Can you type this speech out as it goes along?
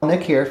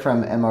Nick here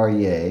from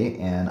MREA,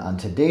 and on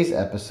today's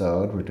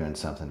episode, we're doing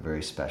something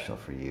very special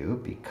for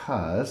you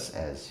because,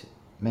 as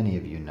many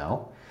of you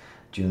know,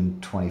 June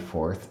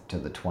 24th to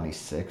the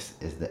 26th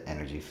is the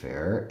Energy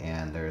Fair,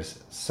 and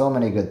there's so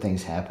many good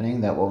things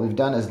happening that what we've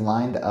done is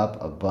lined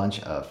up a bunch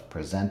of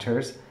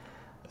presenters,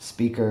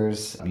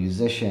 speakers,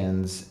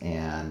 musicians,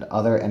 and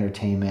other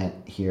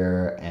entertainment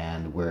here,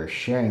 and we're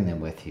sharing them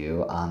with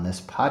you on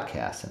this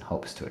podcast in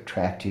hopes to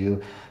attract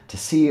you to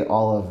see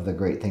all of the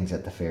great things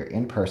at the fair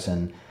in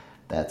person.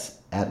 That's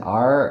at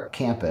our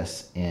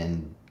campus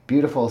in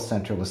beautiful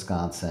central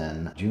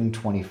Wisconsin, June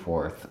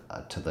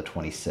 24th to the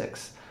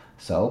 26th.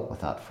 So,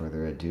 without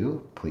further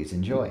ado, please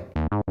enjoy.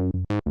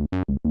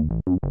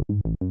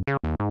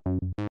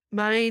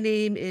 My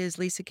name is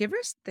Lisa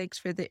Givers. Thanks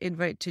for the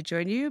invite to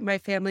join you. My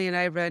family and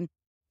I run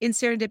in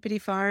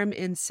Serendipity Farm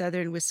in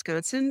southern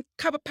Wisconsin,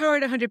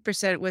 powered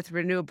 100% with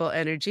renewable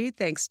energy,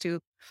 thanks to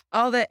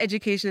all the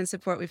education and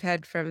support we've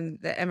had from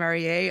the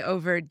MREA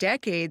over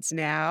decades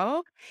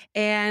now.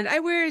 And I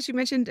wear, as you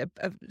mentioned,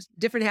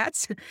 different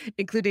hats,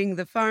 including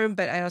the farm,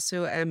 but I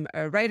also am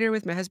a writer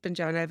with my husband,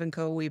 John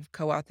Ivanko. We've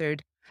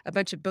co-authored a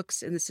bunch of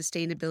books in the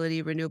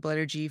sustainability, renewable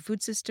energy,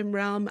 food system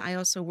realm. I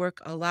also work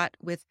a lot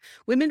with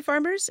women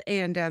farmers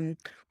and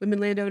women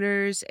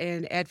landowners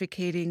and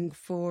advocating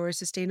for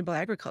sustainable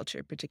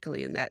agriculture,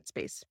 particularly in that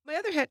space. My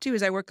other hat, too,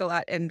 is I work a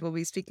lot, and we'll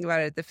be speaking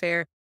about it at the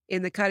fair,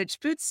 in the cottage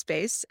food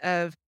space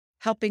of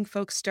helping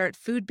folks start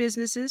food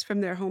businesses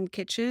from their home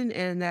kitchen.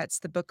 And that's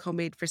the book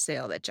Homemade for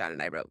Sale that John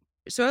and I wrote.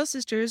 Soil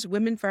Sisters,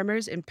 Women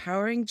Farmers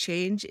Empowering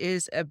Change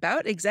is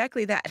about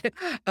exactly that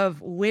of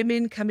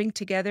women coming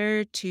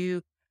together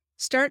to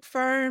start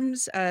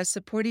farms,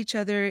 support each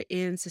other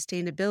in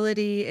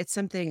sustainability. It's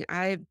something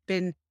I've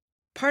been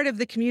part of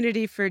the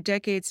community for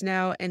decades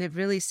now and have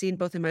really seen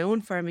both in my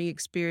own farming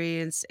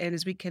experience and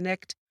as we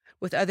connect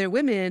with other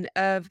women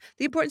of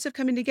the importance of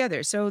coming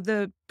together. So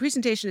the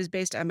presentation is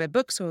based on my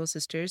book, Soil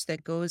Sisters,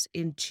 that goes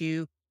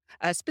into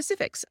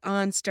specifics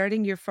on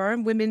starting your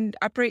farm. Women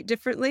operate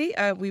differently.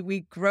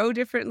 We grow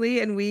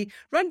differently and we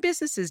run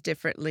businesses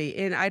differently.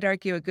 And I'd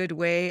argue a good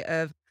way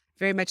of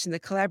very much in the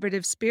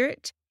collaborative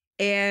spirit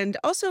and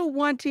also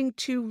wanting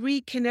to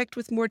reconnect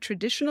with more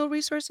traditional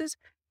resources.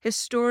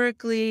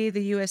 Historically,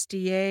 the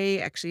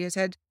USDA actually has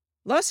had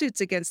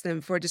lawsuits against them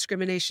for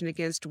discrimination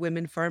against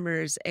women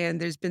farmers, and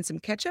there's been some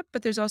catch up,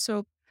 but there's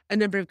also a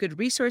number of good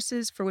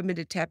resources for women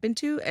to tap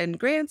into and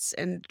grants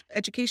and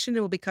education,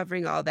 and we'll be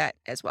covering all that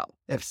as well.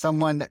 If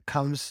someone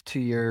comes to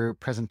your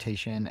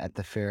presentation at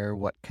the fair,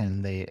 what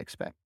can they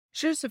expect?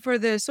 Sure. So for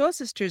the Soul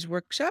Sisters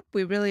workshop,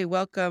 we really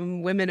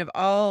welcome women of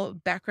all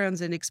backgrounds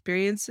and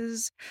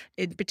experiences.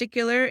 In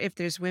particular, if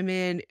there's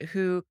women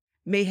who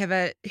may have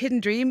a hidden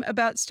dream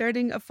about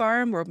starting a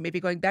farm or maybe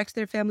going back to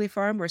their family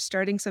farm or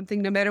starting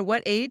something, no matter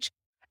what age,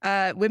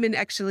 women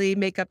actually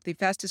make up the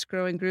fastest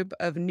growing group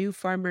of new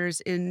farmers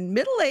in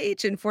middle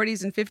age in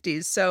 40s and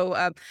 50s.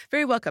 So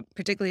very welcome,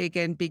 particularly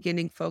again,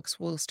 beginning folks.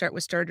 We'll start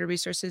with starter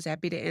resources,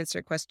 happy to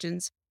answer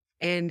questions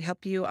and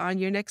help you on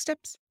your next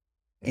steps.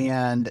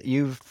 And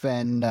you've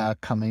been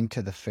coming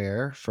to the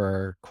fair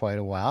for quite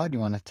a while. Do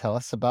you want to tell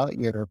us about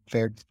your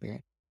fair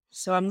experience?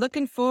 So I'm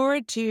looking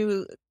forward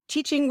to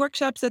teaching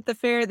workshops at the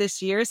fair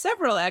this year,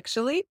 several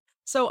actually.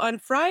 So on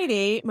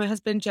Friday, my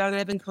husband John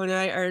Ivanko and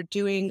I are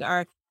doing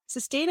our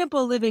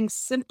Sustainable Living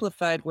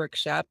Simplified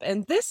workshop.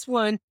 And this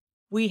one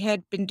we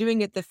had been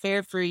doing at the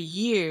fair for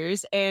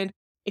years. And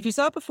if you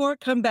saw it before,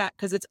 come back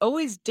because it's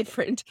always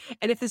different.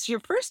 And if this is your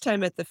first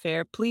time at the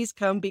fair, please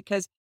come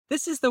because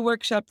this is the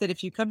workshop that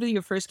if you come to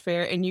your first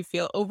fair and you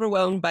feel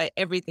overwhelmed by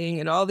everything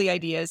and all the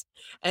ideas,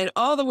 and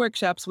all the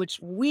workshops, which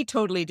we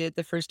totally did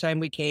the first time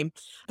we came.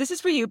 This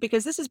is for you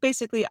because this is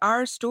basically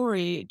our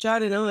story,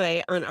 John and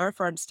I, on our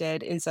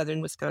farmstead in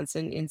southern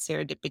Wisconsin in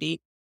Serendipity,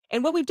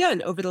 and what we've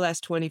done over the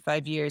last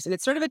 25 years. And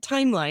it's sort of a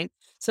timeline.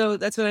 So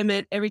that's what I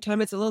meant. Every time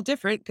it's a little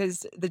different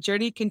because the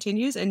journey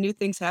continues and new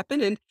things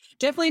happen. And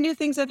definitely new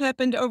things have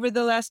happened over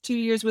the last 2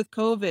 years with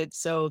COVID.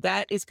 So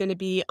that is going to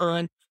be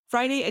on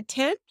Friday at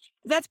 10.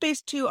 That's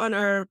based too on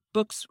our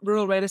books,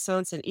 Rural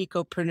Renaissance and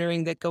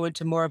Ecopreneuring, that go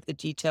into more of the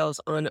details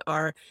on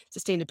our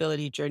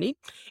sustainability journey.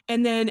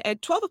 And then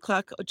at 12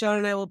 o'clock, John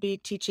and I will be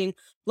teaching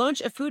Launch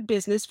a Food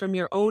Business from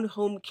Your Own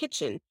Home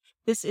Kitchen.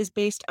 This is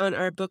based on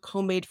our book,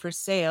 Homemade for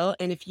Sale.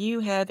 And if you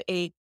have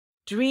a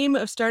dream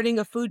of starting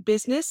a food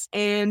business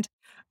and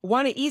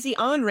want an easy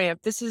on ramp,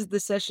 this is the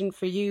session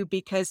for you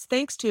because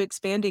thanks to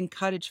expanding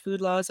cottage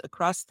food laws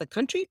across the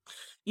country,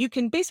 you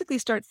can basically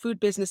start food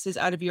businesses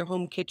out of your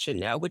home kitchen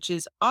now, which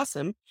is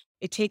awesome.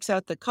 It takes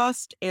out the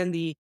cost and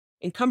the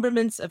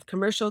encumbrance of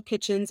commercial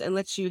kitchens and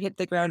lets you hit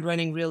the ground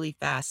running really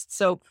fast.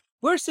 So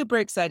we're super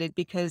excited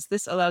because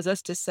this allows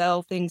us to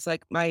sell things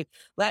like my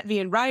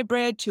Latvian rye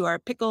bread to our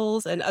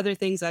pickles and other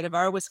things out of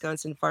our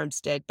Wisconsin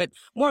farmstead. But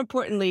more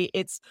importantly,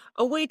 it's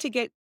a way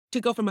to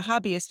go from a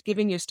hobbyist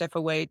giving your stuff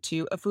away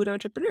to a food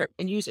entrepreneur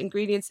and use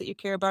ingredients that you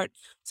care about,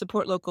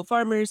 support local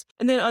farmers.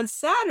 And then on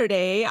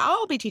Saturday,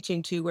 I'll be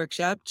teaching two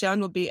workshops.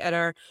 John will be at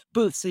our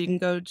booth, so you can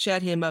go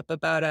chat him up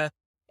about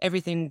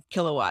everything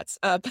kilowatts.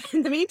 But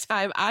in the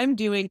meantime, I'm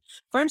doing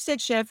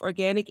Farmstead Chef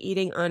Organic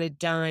Eating on a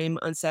Dime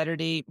on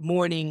Saturday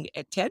morning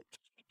at 10.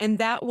 And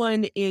that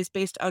one is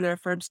based on our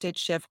Farmstead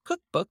Chef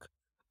cookbook,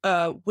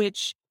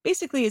 which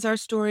basically is our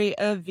story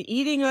of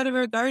eating out of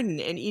our garden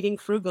and eating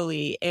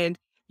frugally and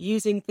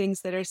using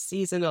things that are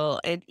seasonal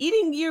and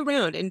eating year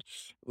round. And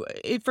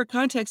for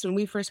context, when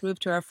we first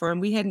moved to our farm,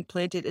 we hadn't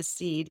planted a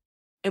seed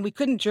and we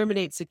couldn't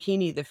germinate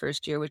zucchini the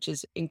first year, which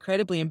is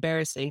incredibly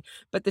embarrassing.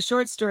 But the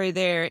short story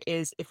there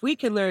is if we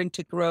can learn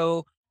to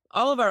grow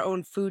all of our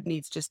own food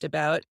needs just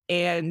about,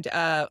 and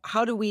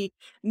how do we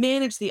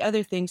manage the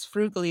other things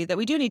frugally that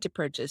we do need to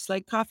purchase,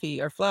 like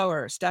coffee or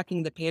flour, or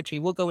stocking the pantry.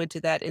 We'll go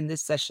into that in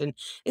this session,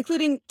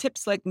 including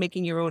tips like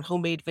making your own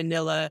homemade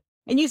vanilla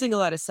and using a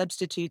lot of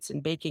substitutes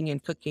in baking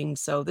and cooking.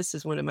 So this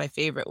is one of my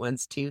favorite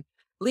ones to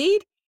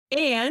lead.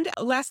 And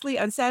lastly,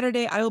 on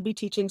Saturday, I will be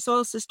teaching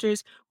Soil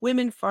Sisters,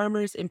 Women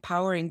Farmers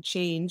Empowering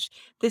Change.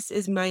 This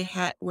is my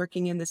hat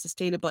working in the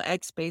sustainable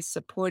ag space,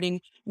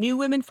 supporting new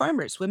women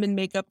farmers. Women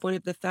make up one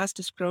of the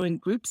fastest growing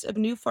groups of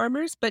new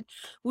farmers, but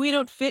we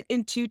don't fit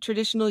into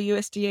traditional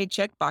USDA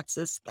check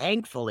boxes,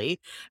 thankfully.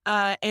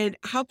 And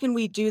how can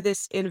we do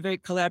this in a very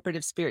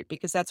collaborative spirit?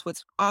 Because that's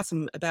what's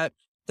awesome about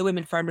the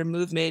women farmer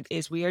movement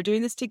is we are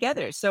doing this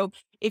together. So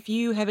if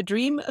you have a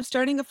dream of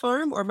starting a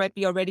farm or might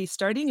be already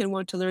starting and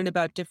want to learn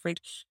about different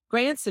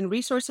grants and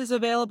resources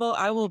available,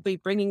 I will be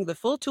bringing the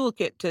full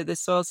toolkit to the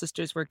Soil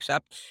Sisters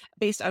workshop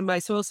based on my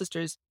Soil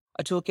Sisters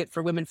a toolkit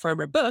for women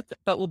farmer book,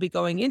 but we'll be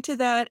going into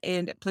that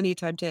and plenty of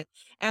time to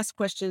ask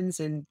questions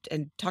and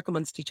talk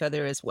amongst each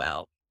other as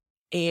well.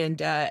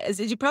 And as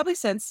you probably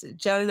sense,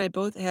 John and I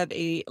both have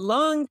a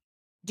long,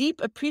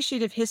 deep,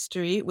 appreciative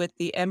history with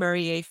the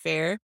MREA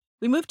Fair.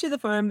 We moved to the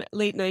farm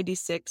late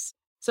 96.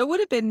 So it would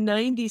have been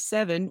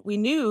 97. We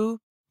knew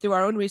through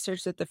our own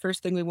research that the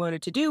first thing we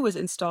wanted to do was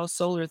install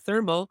solar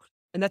thermal.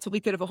 And that's what we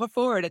could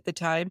afford at the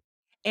time.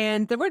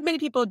 And there weren't many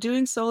people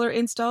doing solar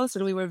installs.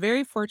 And we were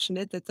very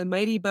fortunate that the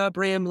mighty Bob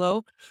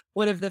Ramlow,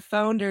 one of the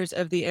founders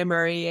of the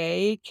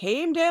MREA,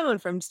 came down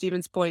from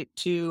Stevens Point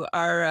to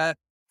our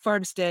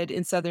farmstead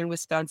in southern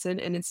Wisconsin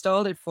and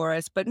installed it for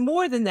us. But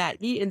more than that,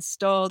 he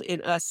installed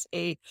in us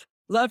a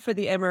love for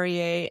the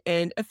MREA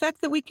and a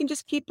fact that we can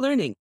just keep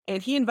learning.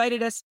 And he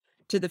invited us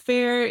to the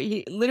fair.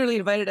 He literally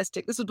invited us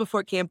to, this was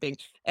before camping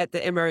at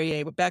the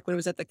MREA, but back when it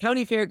was at the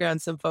county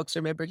fairgrounds, some folks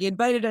remember, he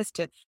invited us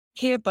to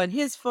camp on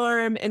his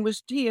farm and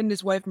he and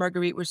his wife,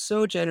 Marguerite, were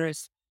so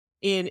generous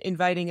in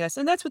inviting us.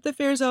 And that's what the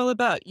fair is all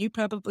about. You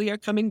probably are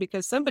coming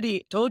because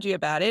somebody told you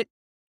about it.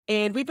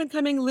 And we've been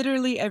coming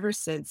literally ever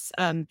since.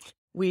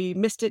 We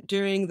missed it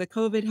during the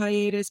COVID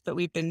hiatus, but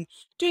we've been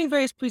doing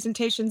various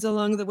presentations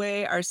along the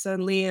way. Our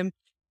son, Liam,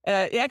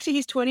 actually,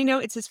 he's 20 now.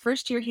 It's his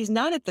first year. He's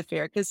not at the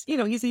fair because,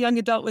 he's a young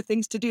adult with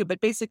things to do, but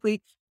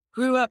basically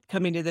grew up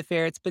coming to the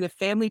fair. It's been a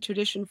family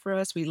tradition for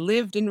us. We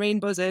lived in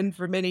Rainbow's End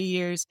for many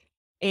years,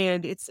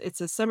 and it's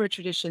a summer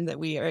tradition that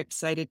we are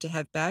excited to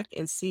have back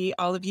and see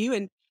all of you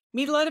and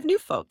meet a lot of new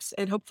folks.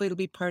 And hopefully it'll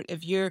be part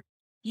of your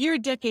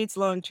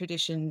decades-long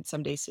tradition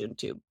someday soon,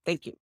 too.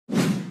 Thank you.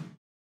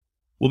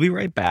 We'll be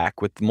right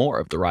back with more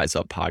of the Rise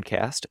Up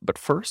podcast, but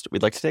first,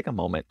 we'd like to take a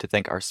moment to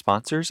thank our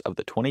sponsors of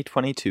the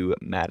 2022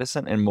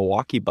 Madison and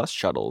Milwaukee bus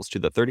shuttles to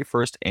the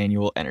 31st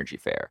Annual Energy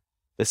Fair.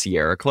 The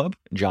Sierra Club,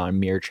 John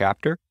Muir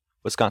Chapter,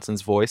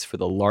 Wisconsin's voice for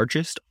the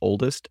largest,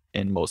 oldest,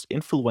 and most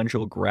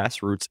influential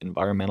grassroots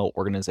environmental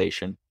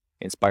organization,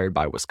 inspired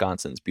by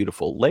Wisconsin's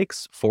beautiful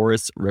lakes,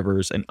 forests,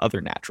 rivers, and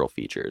other natural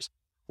features,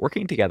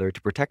 working together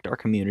to protect our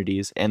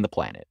communities and the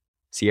planet.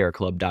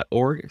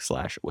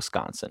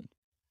 sierraclub.org/Wisconsin.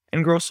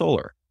 And Grow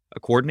Solar,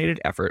 a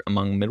coordinated effort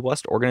among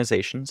Midwest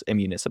organizations and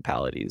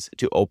municipalities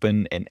to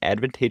open an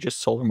advantageous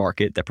solar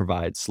market that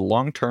provides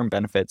long-term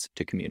benefits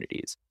to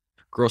communities.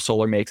 Grow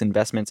Solar makes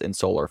investments in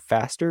solar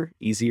faster,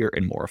 easier,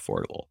 and more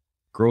affordable.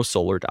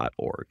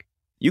 growsolar.org.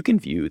 You can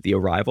view the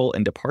arrival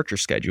and departure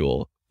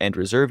schedule and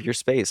reserve your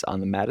space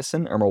on the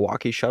Madison or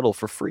Milwaukee shuttle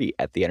for free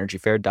at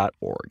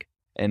theenergyfair.org.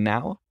 And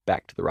now,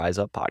 back to the Rise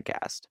Up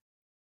podcast.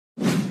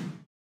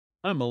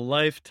 I'm a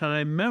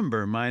lifetime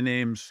member. My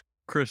name's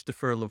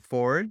Christopher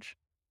LaForge.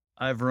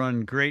 I've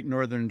run Great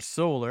Northern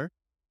Solar,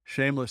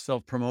 shameless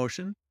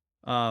self-promotion,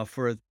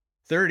 for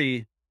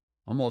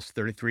almost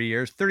 33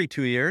 years,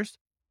 32 years,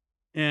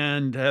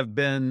 and have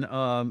been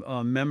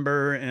a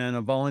member and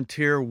a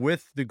volunteer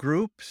with the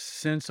group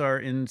since our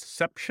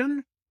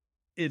inception.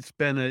 It's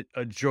been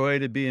a joy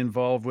to be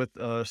involved with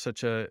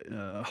such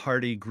a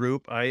hearty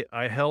group.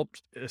 I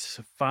helped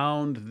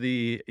found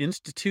the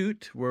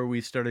institute where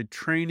we started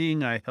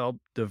training. I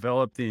helped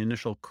develop the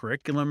initial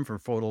curriculum for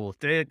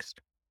photovoltaics.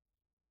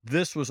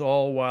 This was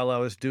all while I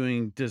was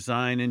doing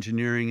design,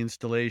 engineering,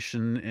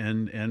 installation,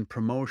 and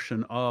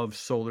promotion of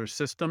solar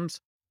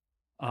systems.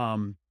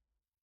 And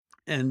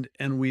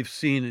we've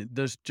seen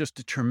there's just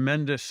a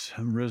tremendous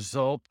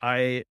result.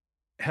 I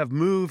have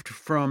moved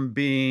from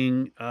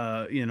being,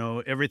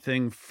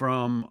 everything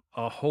from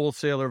a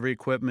wholesaler of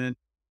equipment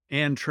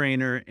and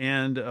trainer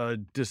and a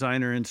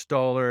designer,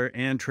 installer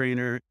and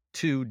trainer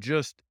to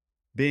just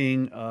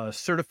being a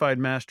certified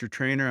master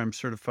trainer. I'm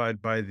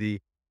certified by the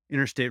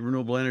Interstate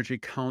Renewable Energy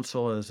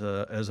Council as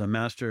a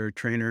master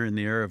trainer in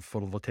the area of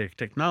photovoltaic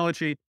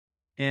technology.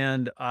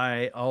 And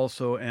I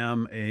also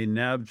am a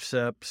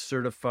NABCEP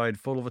certified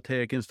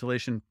photovoltaic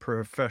installation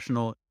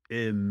professional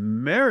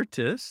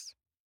emeritus,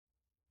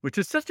 which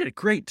is such a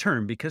great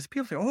term because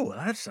people say, oh,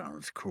 that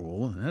sounds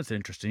cool. That's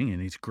interesting.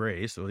 And he's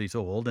gray, so he's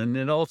old. And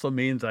it also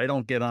means I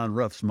don't get on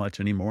roofs much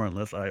anymore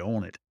unless I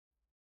own it,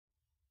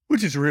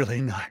 which is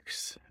really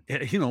nice.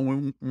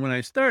 When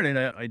I started,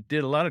 I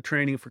did a lot of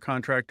training for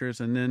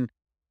contractors, and then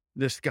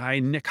this guy,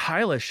 Nick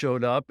Hyla,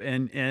 showed up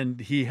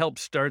and he helped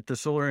start the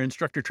Solar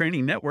Instructor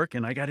Training Network,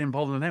 and I got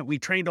involved in that. We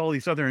trained all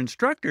these other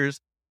instructors,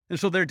 and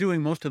so they're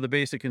doing most of the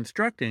basic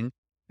instructing,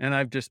 and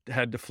I've just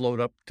had to float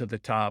up to the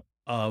top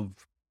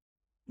of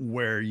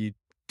where you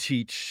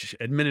teach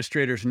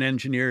administrators and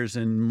engineers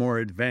and more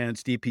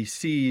advanced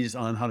EPCs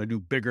on how to do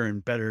bigger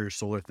and better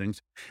solar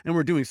things. And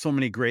we're doing so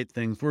many great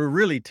things. We're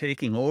really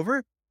taking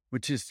over,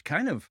 which is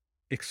kind of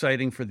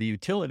exciting for the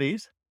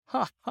utilities.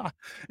 Ha ha.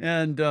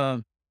 And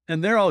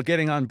they're all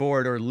getting on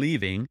board or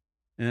leaving,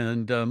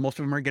 and most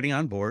of them are getting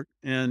on board.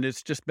 And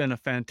it's just been a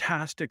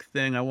fantastic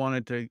thing. I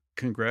wanted to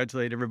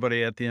congratulate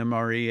everybody at the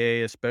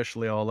MREA,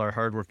 especially all our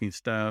hardworking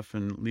staff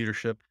and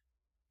leadership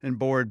and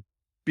board,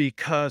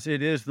 because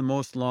it is the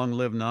most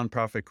long-lived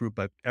nonprofit group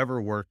I've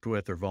ever worked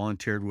with or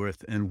volunteered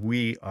with, and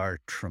we are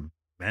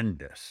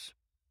tremendous.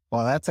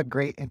 Well, that's a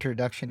great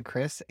introduction,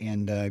 Chris,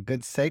 and a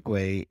good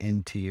segue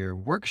into your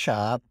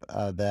workshop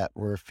that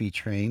we're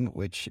featuring,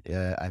 which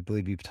I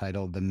believe you've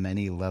titled The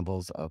Many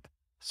Levels of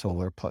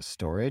Solar Plus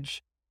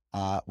Storage.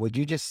 Would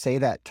you just say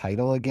that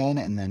title again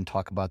and then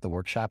talk about the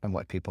workshop and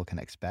what people can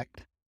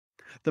expect?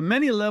 The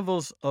Many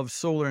Levels of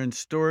Solar and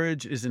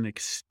Storage is an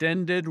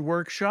extended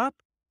workshop,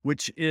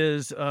 which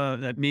is,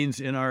 that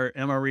means in our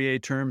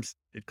MREA terms,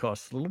 it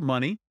costs a little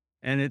money,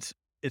 and it's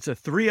a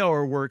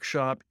 3-hour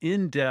workshop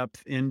in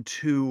depth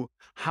into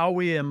how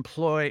we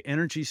employ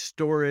energy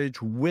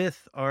storage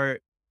with our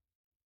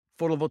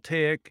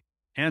photovoltaic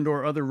and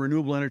or other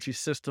renewable energy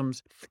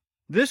systems.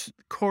 This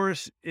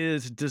course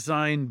is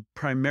designed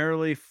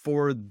primarily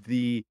for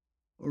the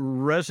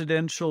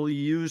residential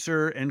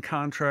user and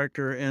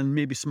contractor and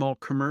maybe small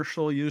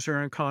commercial user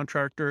and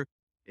contractor.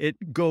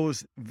 It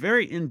goes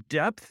very in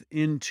depth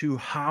into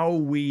how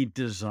we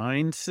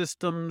design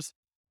systems,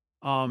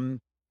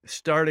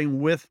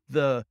 starting with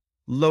the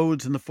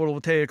loads in the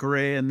photovoltaic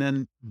array and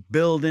then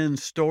build in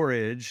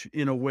storage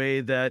in a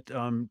way that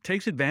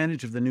takes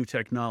advantage of the new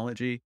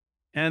technology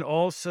and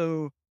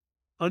also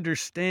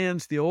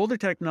understands the older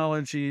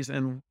technologies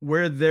and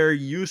where they're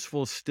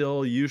useful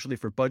still, usually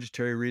for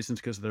budgetary reasons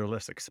because they're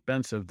less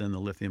expensive than the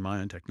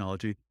lithium-ion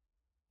technology.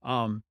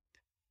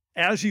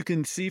 As you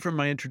can see from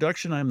my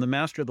introduction, I'm the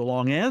master of the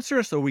long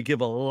answer, so we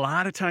give a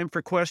lot of time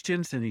for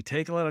questions and you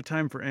take a lot of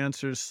time for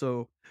answers.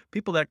 So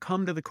people that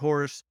come to the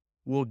course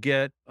will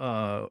get,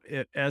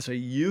 as a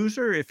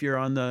user, if you're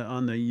on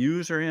the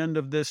user end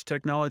of this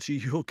technology,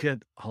 you'll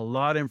get a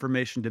lot of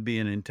information to be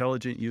an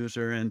intelligent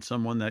user and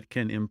someone that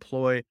can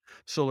employ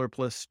solar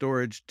plus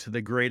storage to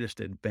the greatest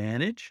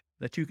advantage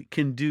that you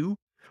can do,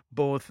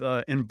 both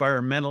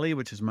environmentally,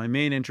 which is my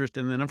main interest,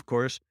 and then, of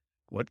course,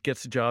 what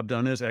gets the job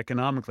done is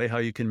economically how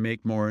you can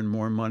make more and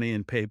more money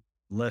and pay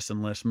less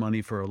and less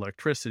money for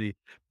electricity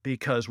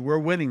because we're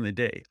winning the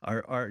day.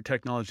 Our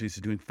technologies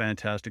are doing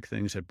fantastic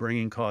things at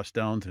bringing costs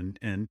down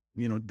and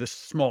this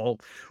small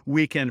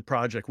weekend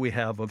project we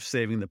have of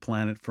saving the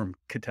planet from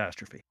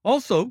catastrophe.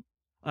 Also,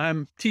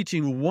 I'm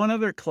teaching one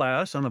other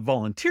class on a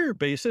volunteer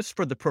basis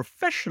for the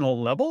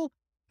professional level,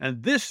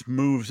 and this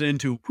moves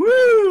into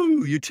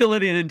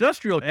utility and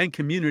industrial and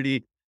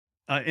community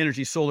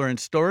energy, solar, and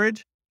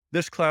storage.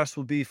 This class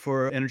will be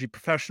for energy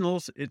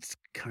professionals. It's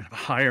kind of a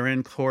higher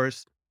end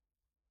course.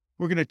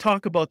 We're going to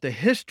talk about the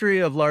history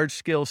of large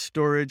scale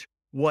storage,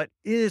 what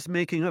is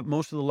making up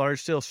most of the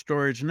large scale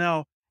storage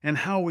now, and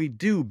how we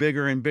do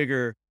bigger and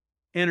bigger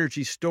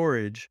energy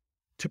storage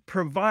to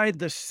provide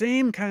the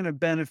same kind of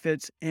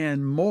benefits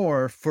and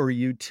more for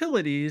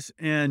utilities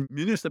and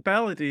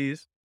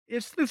municipalities.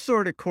 It's the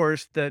sort of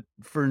course that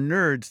for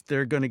nerds,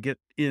 they're going to get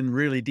in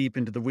really deep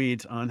into the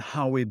weeds on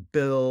how we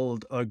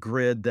build a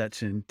grid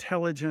that's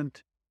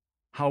intelligent,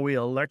 how we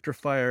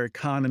electrify our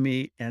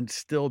economy and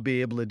still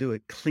be able to do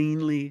it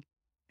cleanly,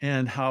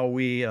 and how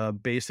we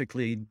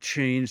basically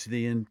change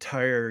the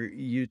entire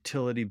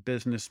utility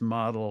business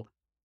model,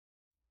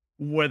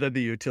 whether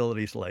the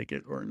utilities like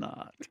it or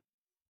not,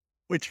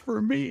 which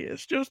for me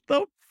is just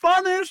the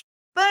funnest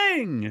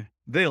thing.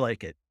 They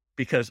like it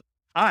because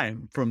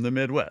I'm from the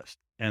Midwest.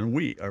 And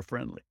we are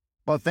friendly.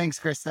 Well, thanks,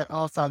 Chris. That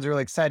all sounds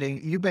really exciting.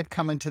 You've been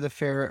coming to the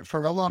fair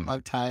for a long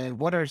time.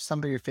 What are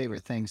some of your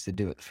favorite things to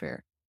do at the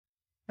fair?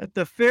 At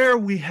the fair,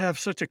 we have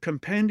such a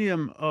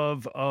compendium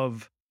of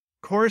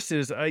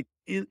courses.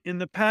 In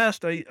the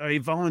past, I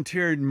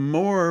volunteered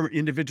more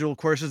individual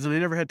courses and I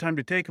never had time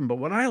to take them. But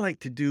what I like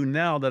to do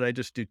now that I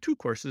just do 2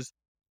 courses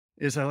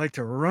is I like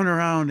to run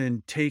around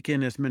and take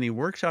in as many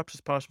workshops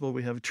as possible.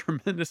 We have a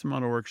tremendous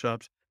amount of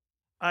workshops.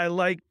 I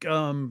like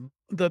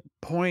the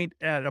point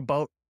at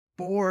about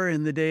 4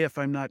 in the day, if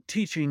I'm not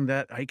teaching,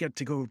 that I get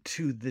to go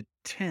to the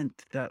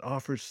tent that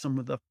offers some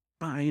of the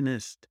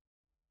finest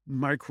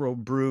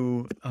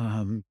microbrew,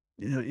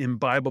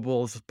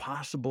 imbibables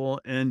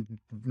possible, and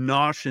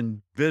nosh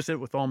and visit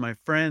with all my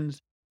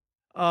friends.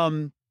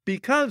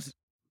 Because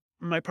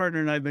my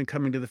partner and I have been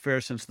coming to the fair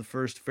since the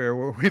first fair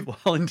where we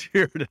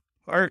volunteered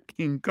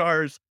parking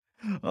cars.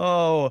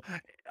 Oh,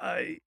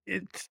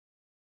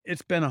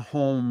 it's been a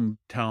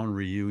hometown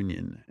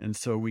reunion, and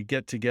so we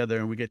get together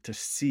and we get to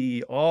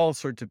see all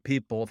sorts of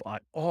people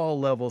at all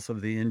levels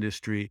of the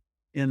industry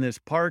in this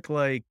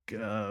park-like,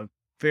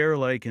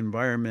 fair-like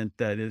environment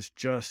that is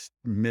just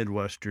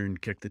Midwestern,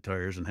 kick the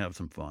tires and have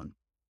some fun.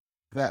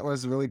 That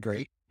was really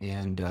great.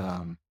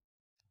 And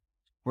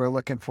we're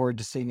looking forward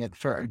to seeing it.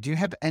 Do you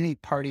have any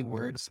party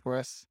words for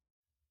us?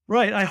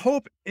 Right. I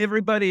hope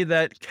everybody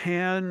that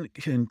can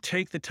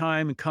take the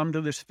time and come to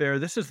this fair.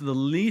 This is the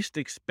least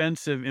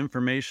expensive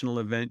informational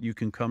event you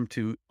can come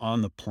to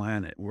on the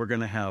planet. We're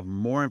going to have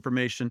more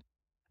information.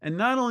 And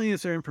not only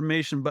is there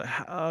information, but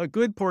a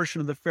good portion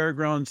of the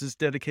fairgrounds is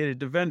dedicated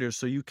to vendors.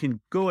 So you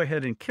can go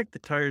ahead and kick the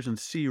tires and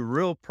see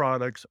real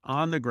products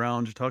on the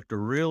ground, talk to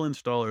real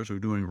installers who are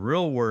doing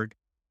real work.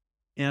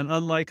 And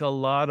unlike a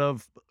lot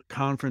of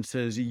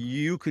conferences,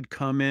 you could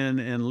come in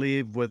and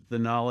leave with the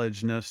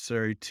knowledge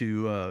necessary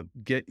to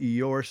get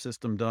your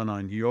system done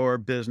on your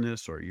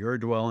business or your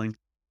dwelling.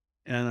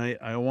 And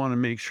I want to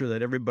make sure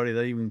that everybody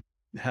that even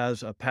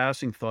has a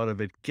passing thought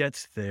of it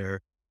gets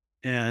there.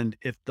 And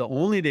if the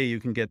only day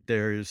you can get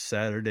there is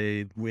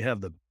Saturday, we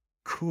have the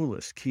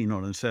coolest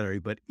keynote on Saturday.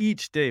 But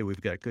each day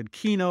we've got good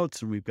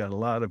keynotes and we've got a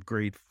lot of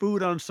great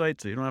food on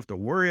site. So you don't have to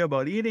worry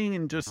about eating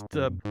and just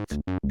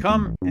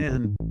come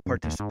and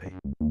participate.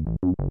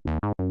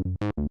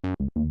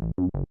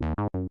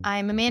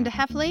 I'm Amanda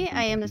Heffley.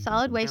 I am the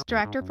Solid Waste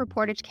Director for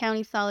Portage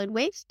County Solid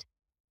Waste.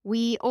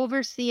 We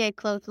oversee a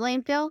closed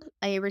landfill,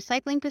 a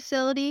recycling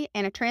facility,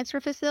 and a transfer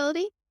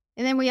facility.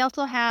 And then we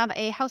also have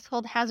a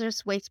household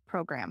hazardous waste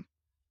program.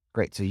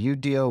 Great. So you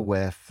deal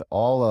with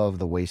all of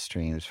the waste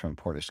streams from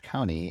Portage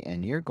County,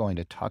 and you're going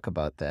to talk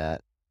about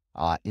that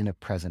in a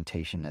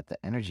presentation at the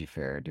Energy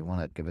Fair. Do you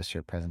want to give us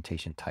your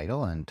presentation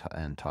title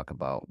and talk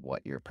about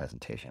what your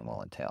presentation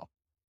will entail?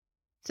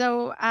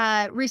 So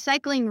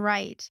recycling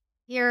right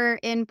here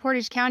in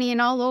Portage County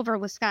and all over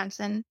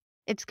Wisconsin,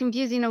 it's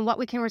confusing on what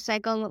we can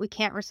recycle and what we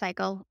can't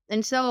recycle.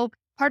 And so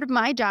part of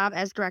my job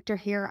as director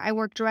here, I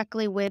work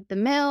directly with the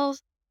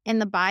mills and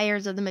the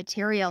buyers of the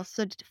material,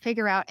 so to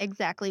figure out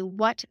exactly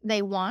what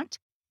they want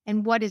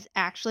and what is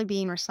actually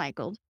being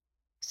recycled.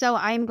 So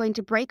I'm going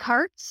to break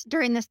hearts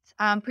during this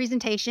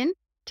presentation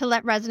to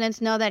let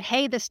residents know that,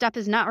 hey, this stuff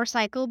is not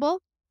recyclable,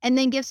 and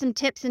then give some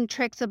tips and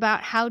tricks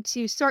about how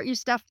to sort your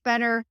stuff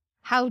better,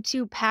 how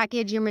to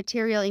package your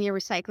material in your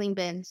recycling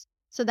bins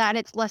so that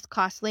it's less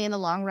costly in the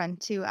long run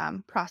to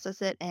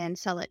process it and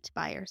sell it to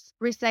buyers.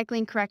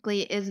 Recycling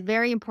correctly is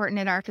very important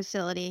in our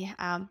facility.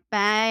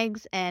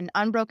 Bags and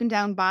unbroken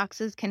down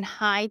boxes can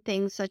hide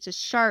things such as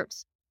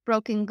sharps,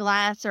 broken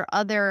glass, or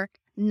other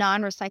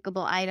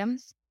non-recyclable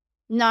items.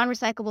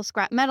 Non-recyclable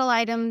scrap metal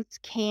items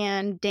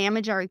can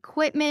damage our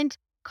equipment,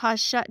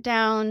 cause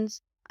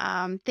shutdowns.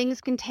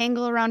 Things can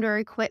tangle around our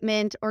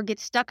equipment or get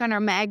stuck on our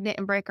magnet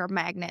and break our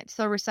magnet.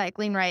 So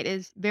recycling right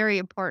is very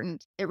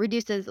important. It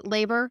reduces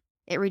labor,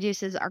 it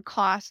reduces our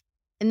costs,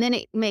 and then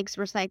it makes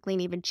recycling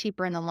even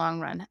cheaper in the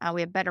long run.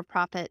 We have better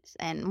profits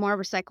and more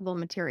recyclable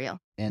material.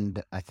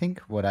 And I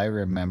think what I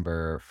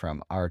remember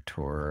from our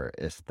tour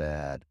is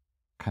that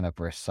kind of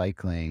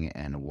recycling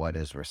and what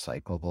is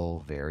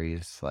recyclable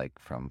varies like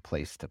from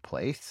place to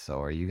place. So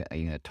are you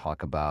going to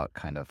talk about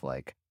kind of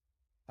like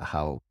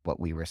what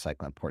we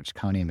recycle in Portage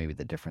County and maybe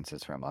the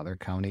differences from other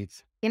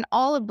counties? In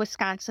all of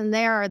Wisconsin,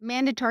 there are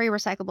mandatory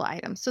recyclable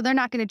items. So they're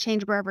not going to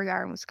change wherever you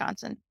are in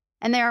Wisconsin.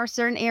 And there are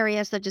certain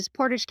areas such as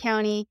Portage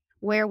County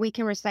where we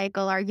can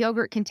recycle our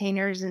yogurt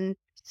containers and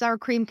sour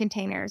cream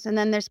containers. And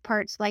then there's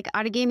parts like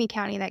Outagamie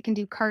County that can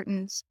do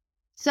cartons.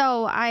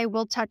 So I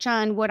will touch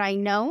on what I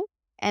know.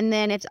 And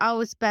then it's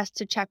always best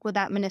to check with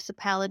that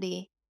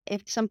municipality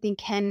if something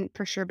can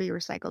for sure be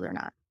recycled or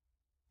not.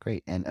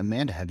 Great. And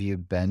Amanda, have you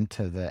been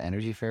to the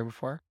Energy Fair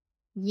before?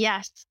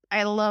 Yes,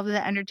 I love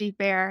the Energy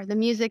Fair. The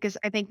music is,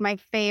 I think, my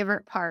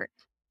favorite part.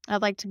 I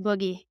like to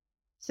boogie.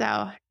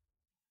 So,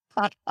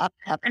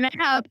 and I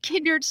have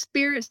kindred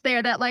spirits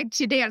there that like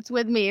to dance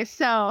with me.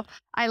 So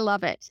I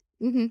love it.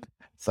 Mm-hmm.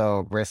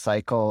 So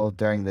recycle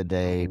during the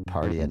day,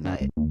 party at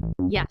night.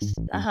 Yes.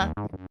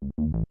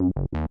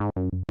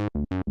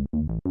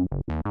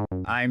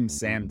 I'm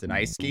Sam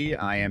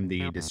Deniski. I am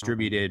the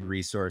Distributed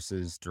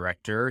Resources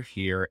Director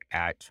here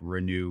at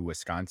Renew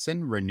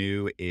Wisconsin.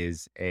 Renew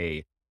is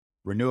a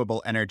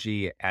renewable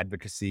energy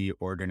advocacy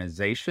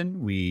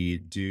organization. We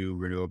do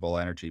renewable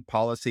energy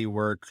policy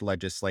work,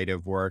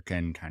 legislative work,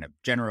 and kind of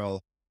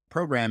general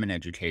program and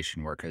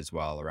education work as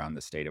well around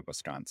the state of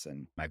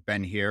Wisconsin. I've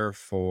been here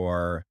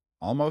for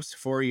almost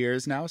 4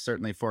 years now,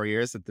 certainly 4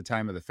 years at the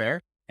time of the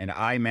fair. and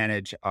I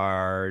manage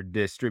our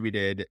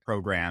distributed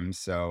programs.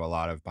 So a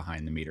lot of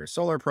behind the meter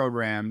solar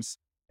programs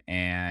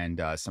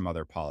and some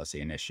other policy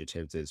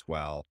initiatives as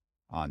well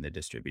on the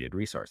distributed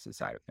resources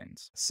side of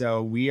things.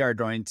 So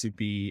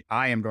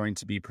I am going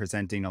to be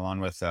presenting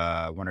along with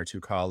one or two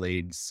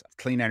colleagues,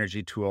 Clean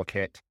Energy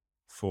Toolkit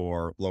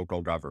for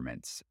local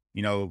governments.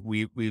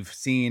 We've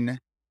seen,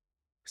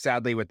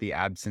 sadly, with the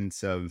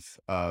absence of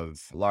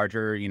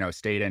larger,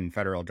 state and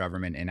federal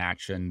government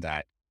inaction,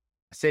 that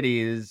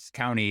cities,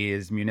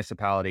 counties,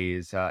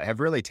 municipalities have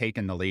really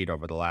taken the lead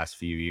over the last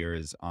few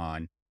years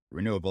on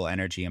renewable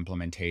energy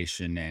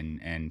implementation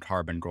and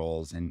carbon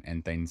goals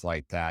and things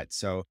like that.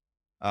 So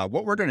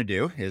what we're going to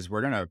do is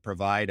we're going to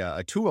provide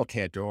a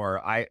toolkit,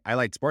 or I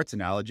like sports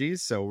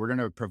analogies. So we're going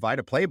to provide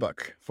a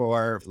playbook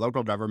for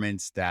local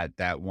governments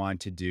that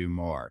want to do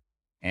more.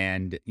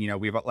 And,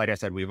 like I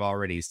said, we've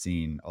already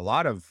seen a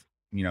lot of,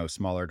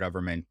 smaller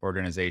government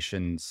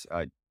organizations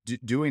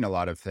doing a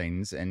lot of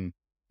things.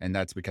 And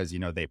that's because,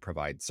 they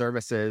provide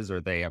services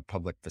or they have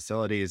public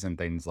facilities and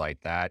things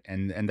like that.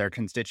 And their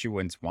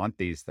constituents want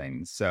these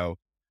things. So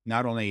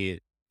not only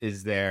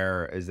is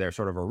there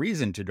sort of a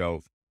reason to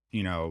go,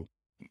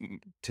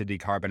 to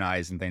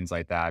decarbonize and things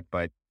like that,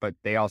 but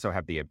they also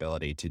have the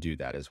ability to do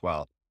that as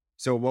well.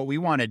 So what we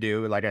want to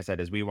do, like I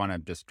said, is we want to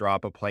just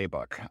drop a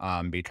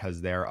playbook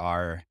because there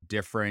are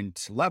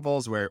different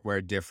levels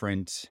where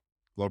different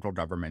local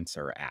governments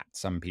are at.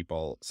 Some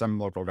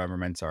local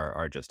governments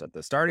are just at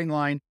the starting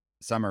line.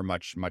 Some are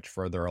much, much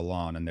further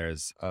along, and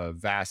there's a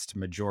vast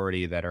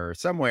majority that are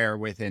somewhere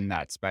within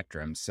that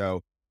spectrum.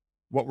 So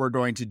what we're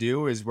going to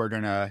do is we're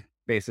going to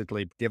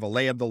basically give a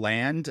lay of the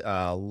land,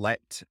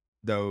 let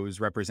those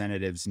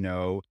representatives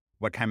know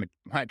what kind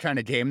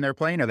of game they're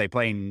playing. Are they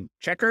playing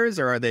checkers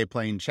or are they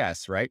playing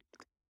chess, right?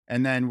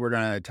 And then we're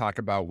going to talk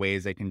about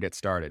ways they can get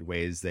started,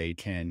 ways they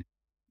can,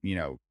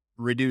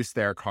 reduce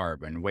their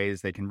carbon,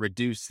 ways they can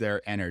reduce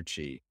their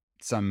energy,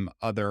 some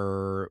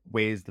other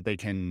ways that they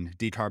can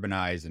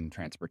decarbonize in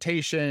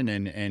transportation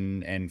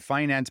and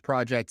finance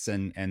projects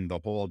and the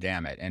whole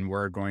gamut. And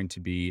we're going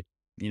to be,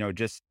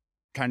 just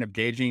kind of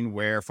gauging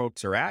where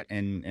folks are at,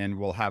 and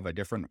we'll have a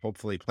different,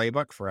 hopefully,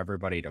 playbook for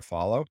everybody to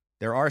follow.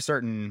 There are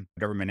certain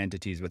government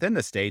entities within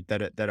the state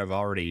that have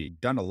already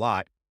done a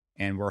lot,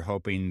 and we're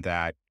hoping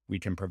that we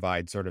can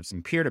provide sort of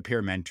some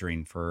peer-to-peer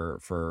mentoring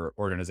for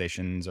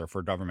organizations or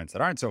for governments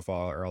that aren't so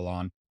far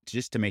along,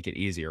 just to make it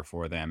easier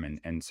for them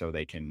and so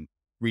they can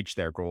reach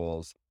their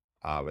goals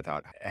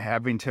without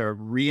having to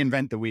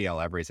reinvent the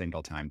wheel every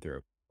single time through.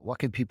 What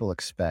can people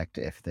expect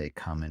if they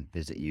come and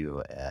visit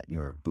you at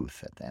your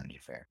booth at the Energy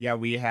Fair? Yeah,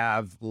 we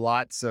have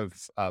lots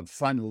of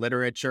fun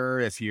literature.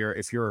 If you're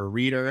a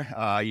reader,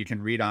 you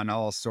can read on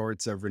all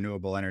sorts of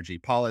renewable energy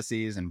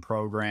policies and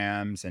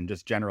programs and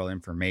just general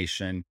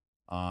information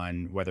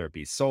on whether it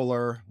be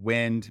solar,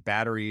 wind,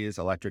 batteries,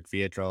 electric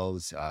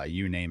vehicles,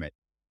 you name it.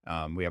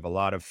 We have a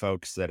lot of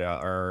folks that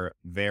are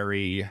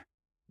very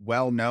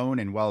well known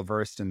and well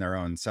versed in their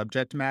own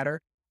subject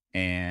matter.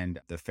 And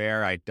the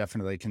fair, I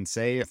definitely can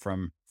say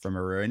from a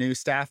Renew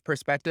staff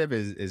perspective,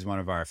 is one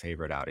of our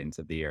favorite outings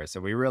of the year. So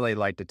we really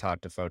like to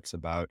talk to folks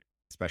about,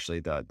 especially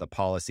the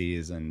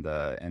policies and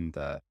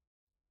the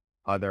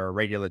other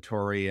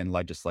regulatory and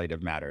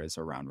legislative matters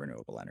around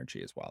renewable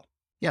energy as well.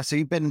 Yeah, so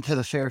you've been to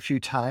the fair a few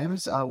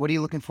times. What are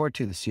you looking forward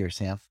to this year,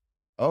 Sam?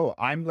 Oh,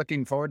 I'm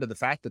looking forward to the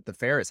fact that the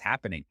fair is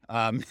happening.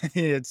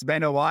 It's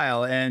been a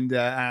while, and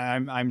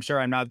I'm sure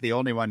I'm not the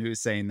only one who's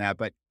saying that.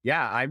 But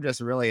yeah, I'm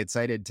just really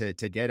excited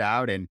to get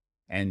out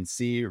and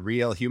see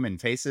real human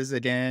faces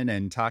again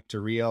and talk to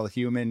real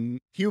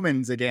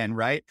humans again,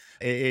 right?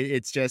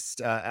 It's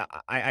just,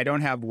 I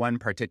don't have one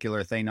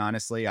particular thing,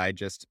 honestly. I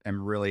just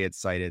am really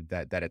excited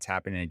that it's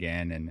happening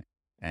again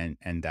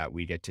and that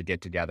we get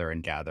together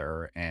and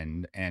gather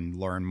and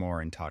learn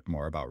more and talk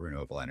more about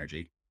renewable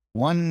energy.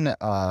 One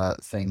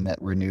thing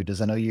that Renew does,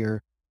 I know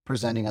you're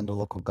presenting on the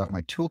local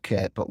government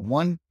toolkit, but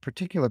one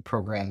particular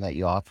program that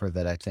you offer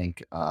that I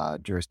think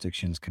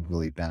jurisdictions could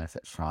really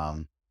benefit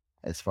from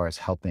as far as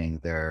helping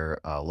their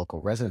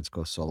local residents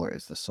go solar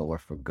is the Solar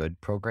for Good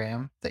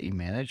program that you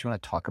manage. You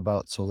want to talk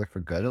about Solar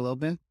for Good a little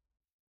bit?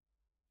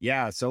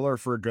 Yeah, Solar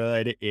for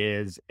Good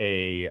is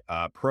a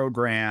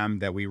program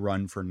that we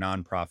run for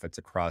nonprofits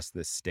across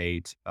the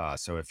state.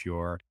 So if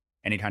you're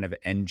any kind of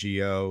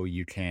NGO,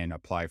 you can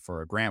apply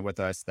for a grant with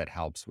us that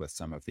helps with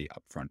some of the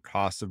upfront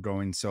costs of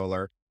going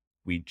solar.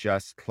 We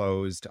just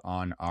closed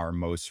on our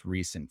most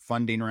recent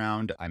funding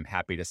round. I'm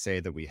happy to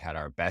say that we had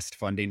our best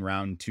funding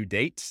round to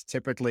date.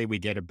 Typically, we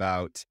get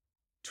about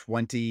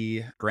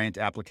 20 grant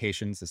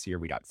applications. This year,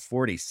 we got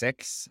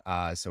 46.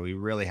 So we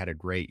really had a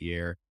great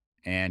year.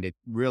 And it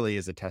really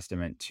is a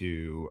testament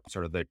to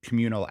sort of the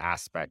communal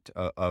aspect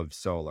of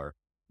solar.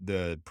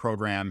 The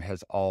program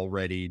has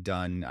already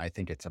done, I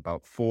think it's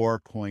about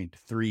 4.3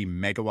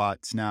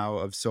 megawatts now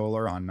of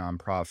solar on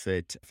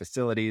nonprofit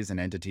facilities and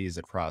entities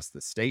across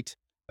the state.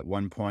 At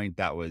one point,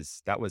 that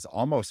was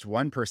almost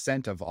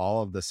 1% of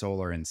all of the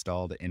solar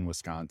installed in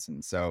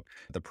Wisconsin. So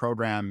the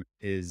program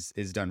is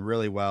done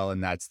really well,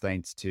 and that's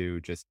thanks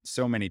to just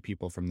so many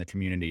people from the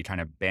community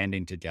kind of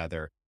banding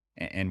together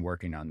and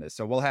working on this.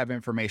 So we'll have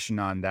information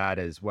on that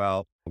as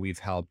well. We've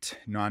helped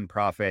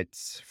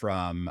nonprofits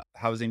from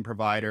housing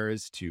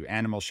providers to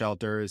animal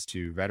shelters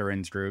to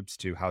veterans groups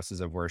to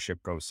houses of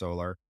worship go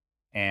solar.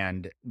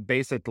 And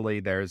basically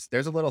there's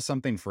a little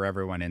something for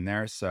everyone in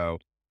there. So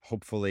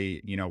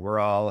hopefully, we're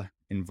all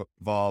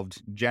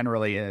involved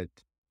generally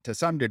to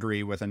some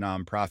degree with a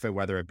nonprofit,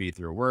 whether it be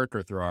through work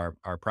or through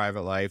our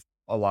private life,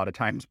 a lot of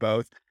times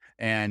both.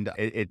 And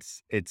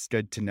it's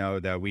good to know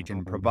that we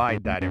can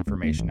provide that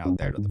information out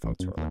there to the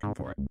folks who are looking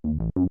for it.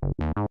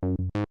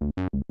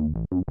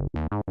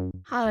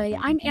 Hi,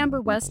 I'm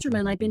Amber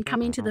Westerman. I've been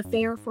coming to the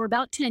fair for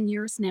about 10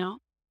 years now,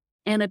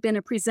 and I've been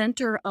a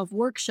presenter of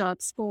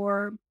workshops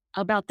for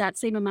about that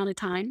same amount of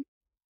time.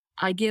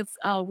 I give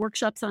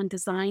workshops on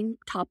design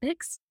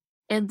topics,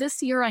 and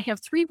this year I have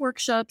 3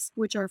 workshops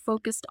which are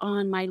focused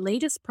on my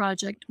latest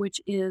project,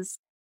 which is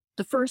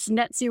the first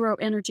net zero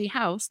energy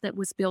house that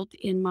was built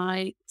in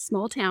my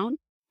small town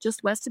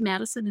just west of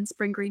Madison in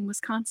Spring Green,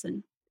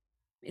 Wisconsin.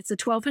 It's a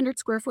 1,200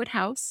 square foot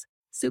house,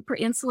 super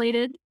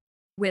insulated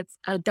with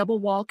a double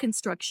wall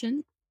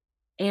construction,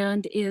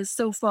 and is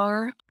so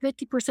far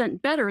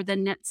 50% better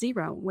than net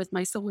zero with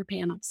my solar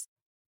panels.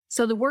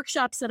 So the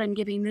workshops that I'm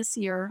giving this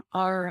year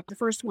are, the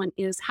first one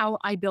is how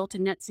I built a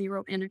net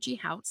zero energy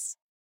house.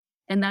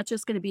 And that's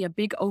just going to be a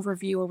big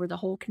overview over the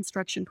whole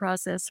construction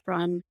process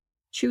from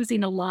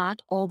choosing a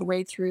lot all the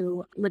way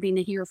through living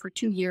here for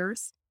 2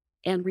 years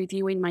and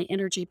reviewing my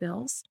energy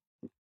bills.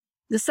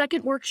 The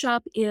second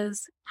workshop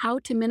is how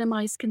to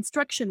minimize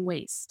construction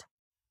waste.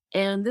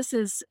 And this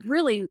is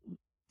really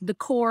the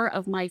core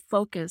of my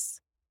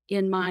focus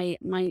in my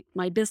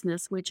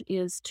business, which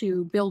is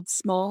to build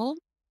small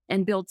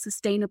and build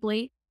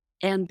sustainably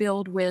and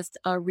build with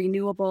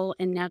renewable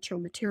and natural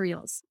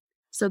materials.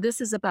 So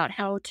this is about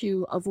how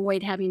to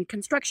avoid having a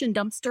construction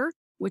dumpster,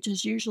 which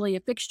is usually a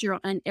fixture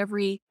on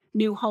every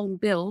new home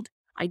build.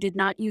 I did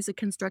not use a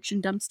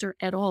construction dumpster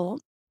at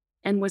all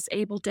and was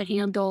able to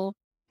handle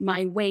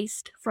my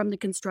waste from the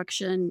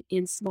construction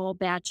in small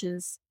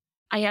batches.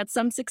 I had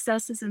some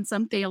successes and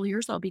some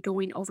failures. I'll be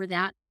going over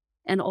that,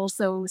 and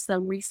also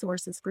some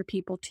resources for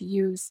people to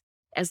use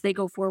as they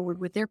go forward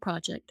with their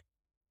project.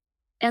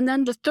 And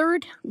then the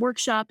third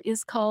workshop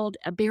is called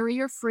A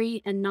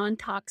Barrier-Free and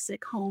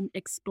Non-Toxic Home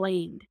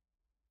Explained.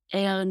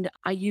 And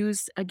I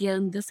use,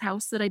 again, this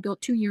house that I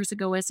built 2 years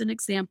ago as an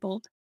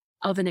example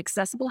of an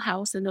accessible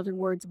house. In other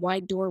words,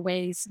 wide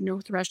doorways, no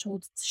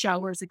thresholds,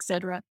 showers,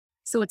 etc.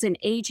 So it's an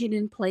aging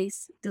in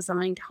place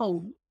designed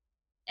home,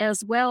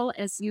 as well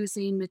as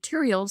using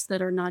materials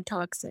that are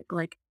non-toxic,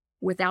 like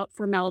without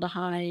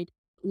formaldehyde,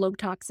 low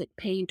toxic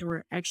paint,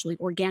 or actually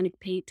organic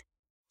paint.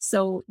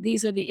 So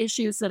these are the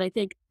issues that I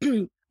think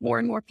more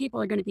and more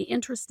people are going to be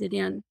interested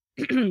in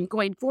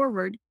going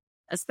forward,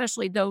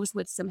 especially those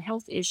with some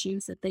health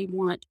issues that they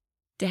want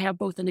to have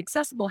both an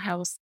accessible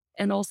house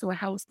and also a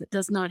house that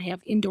does not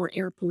have indoor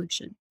air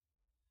pollution.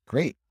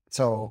 Great.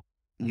 So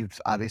you've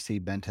obviously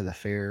been to the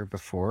fair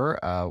before.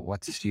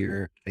 What's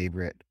your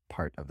favorite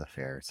part of the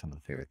fair? Some of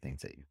the favorite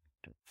things that you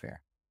do at the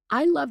fair?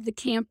 I love the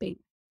camping.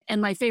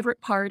 And my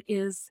favorite part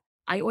is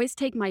I always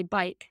take my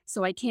bike.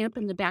 So I camp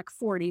in the back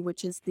 40,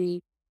 which is the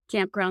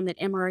campground that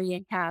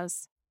MREA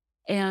has.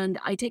 And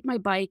I take my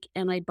bike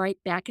and I bike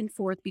back and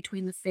forth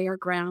between the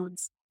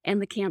fairgrounds and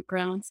the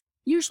campgrounds,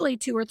 usually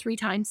 2 or 3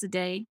 times a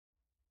day.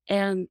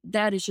 And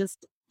that is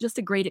just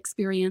a great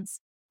experience.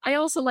 I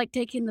also like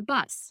taking the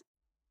bus.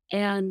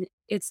 And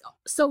it's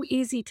so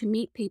easy to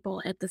meet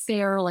people at the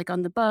fair, like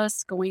on the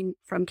bus, going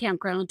from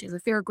campground to the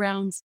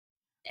fairgrounds,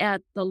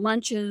 at the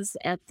lunches,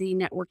 at the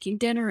networking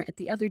dinner, at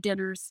the other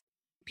dinners.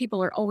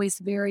 People are always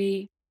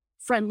very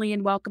friendly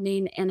and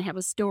welcoming and have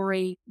a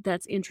story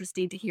that's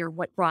interesting to hear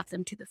what brought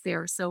them to the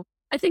fair. So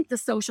I think the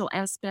social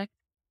aspect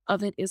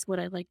of it is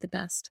what I like the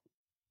best.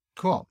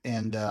 Cool.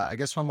 And I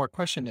guess one more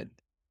question.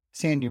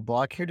 Seeing your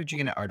blog here, did you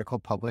get an article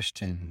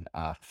published in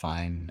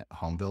Fine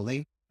Home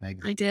Building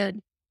magazine? I did.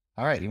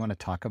 All right. You want to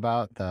talk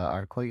about the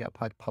article you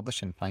got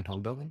published in Fine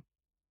Home Building?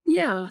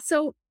 Yeah.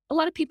 So a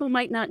lot of people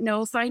might not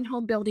know Fine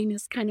Home Building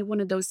is kind of one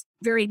of those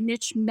very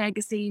niche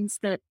magazines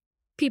that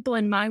people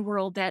in my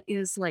world, that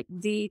is like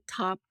the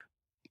top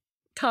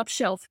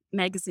shelf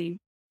magazine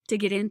to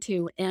get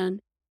into. And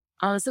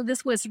so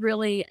this was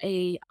really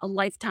a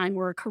lifetime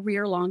or a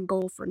career-long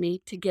goal for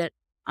me to get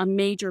a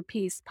major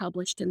piece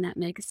published in that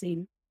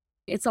magazine.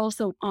 It's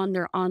also on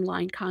their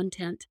online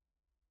content.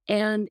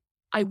 And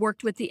I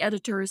worked with the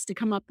editors to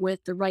come up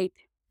with the right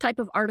type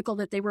of article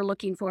that they were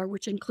looking for,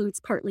 which includes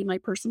partly my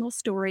personal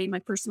story, my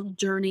personal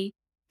journey,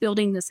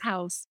 building this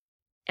house,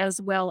 as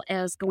well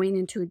as going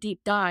into a deep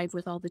dive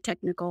with all the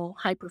technical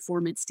high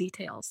performance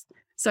details.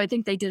 So I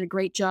think they did a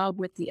great job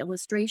with the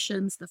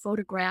illustrations, the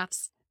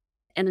photographs,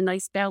 and a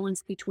nice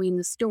balance between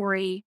the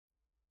story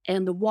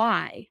and the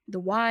why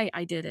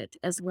I did it,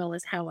 as well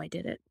as how I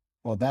did it.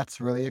 Well, that's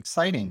really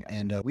exciting.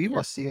 And we Yeah.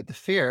 will see you at the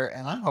fair.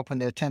 And I'm hoping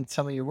to attend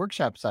some of your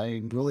workshops.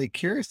 I'm really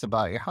curious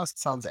about your house. It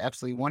sounds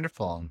absolutely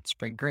wonderful and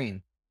spring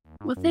green.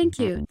 Well, thank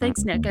you.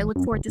 Thanks, Nick. I look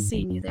forward to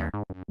seeing you there.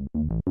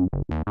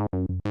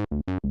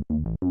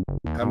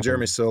 I'm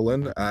Jeremy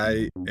Solin.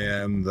 I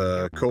am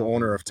the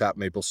co-owner of Tap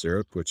Maple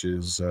Syrup, which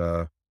is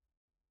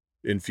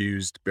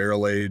infused,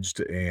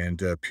 barrel-aged,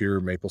 and pure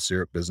maple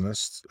syrup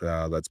business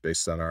that's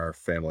based on our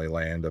family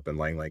land up in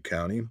Lang Lake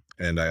County.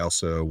 And I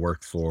also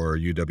work for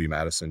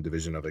UW-Madison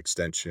Division of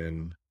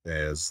Extension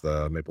as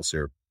the maple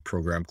syrup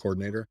program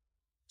coordinator.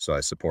 So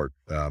I support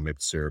maple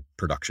syrup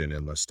production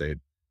in the state.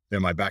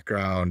 In my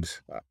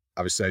background,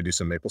 obviously I do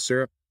some maple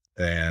syrup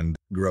and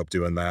grew up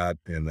doing that,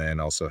 and then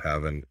also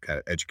having kind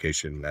of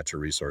education,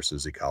 natural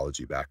resources,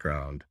 ecology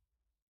background.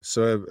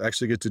 So I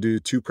actually get to do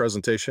 2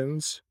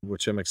 presentations,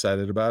 which I'm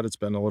excited about. It's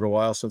been a little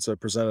while since I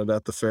presented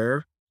at the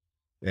fair.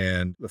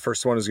 And the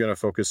first one is going to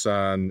focus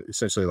on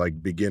essentially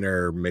like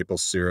beginner maple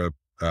syrup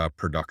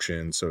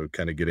production. So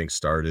kind of getting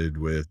started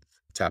with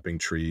tapping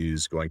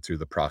trees, going through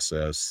the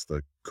process,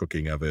 the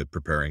cooking of it,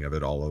 preparing of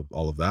it, all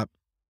of that.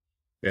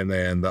 And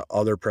then the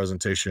other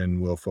presentation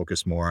will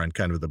focus more on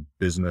kind of the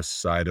business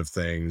side of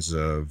things,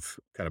 of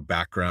kind of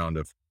background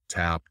of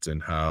Tapt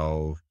and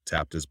how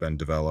Tapt has been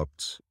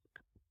developed,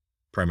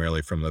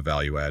 primarily from the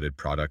value-added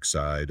product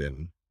side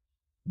and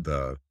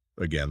the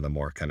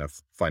more kind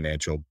of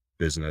financial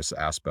business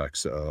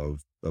aspects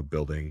of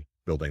building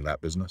that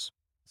business.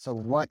 So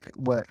what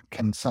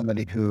can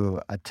somebody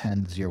who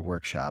attends your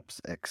workshops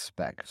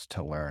expect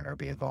to learn or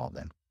be involved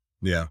in?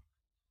 Yeah.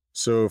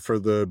 So for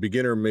the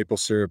beginner maple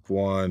syrup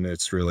one,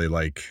 it's really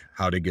like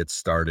how to get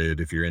started.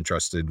 If you're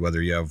interested,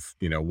 whether you have,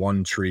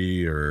 1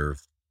 tree or,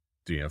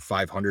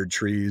 500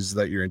 trees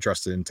that you're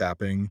interested in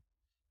tapping,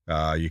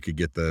 you could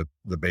get the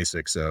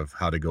basics of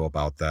how to go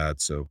about that.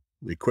 So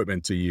the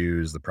equipment to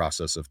use, the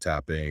process of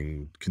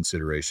tapping,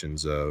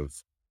 considerations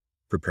of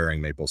preparing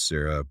maple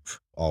syrup,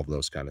 all of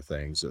those kind of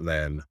things. And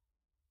then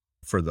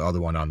for the other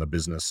one on the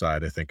business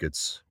side, I think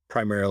it's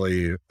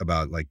primarily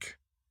about like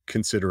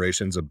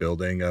considerations of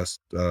building a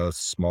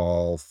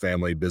small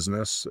family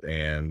business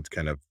and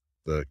kind of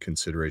the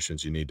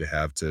considerations you need to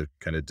have to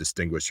kind of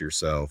distinguish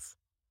yourself,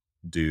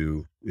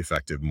 do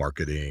effective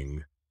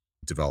marketing,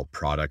 develop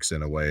products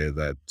in a way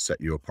that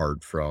set you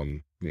apart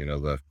from,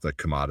 the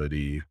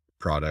commodity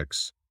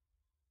products,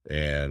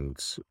 and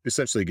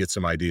essentially get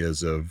some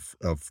ideas of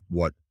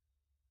what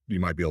you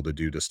might be able to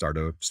do to start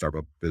a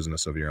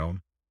business of your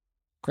own.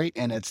 Great.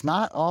 And it's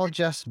not all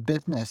just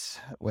business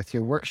with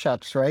your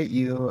workshops, right?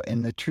 You,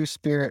 in the true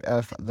spirit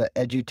of the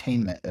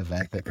edutainment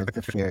event at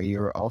the fair,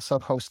 you're also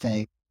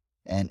hosting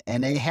an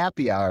NA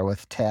happy hour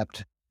with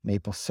Tapped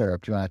Maple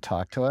Syrup. Do you want to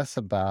talk to us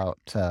about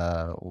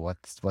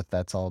what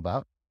that's all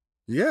about?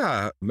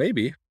 Yeah,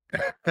 maybe.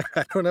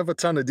 I don't have a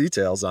ton of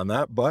details on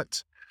that,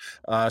 but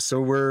so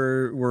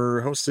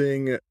we're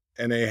hosting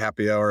NA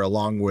happy hour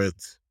along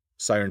with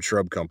Siren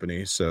Shrub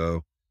Company.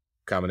 So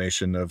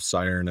combination of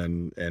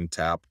Siren and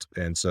Tapped.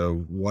 And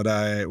so what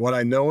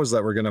I know is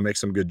that we're going to make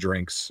some good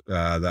drinks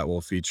that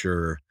will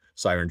feature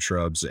Siren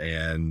Shrubs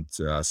and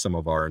some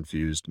of our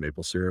infused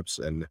maple syrups.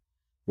 And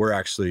we're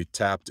actually,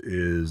 Tapped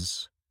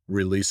is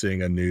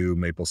releasing a new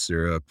maple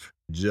syrup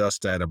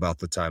just at about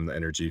the time the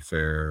Energy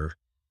Fair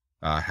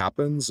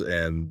happens,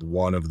 and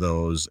one of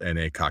those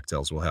NA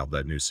cocktails will have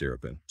that new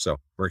syrup in. So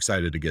we're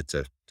excited to get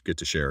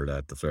to share it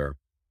at the fair.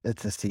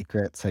 It's a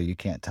secret, so you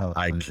can't tell us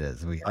what it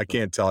is. I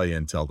can't tell you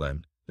until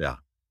then. Yeah.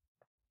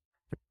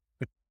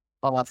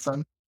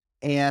 Awesome.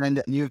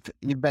 And you've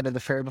been to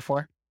the fair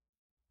before?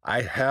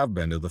 I have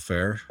been to the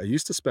fair. I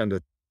used to spend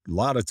a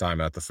lot of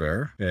time at the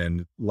fair,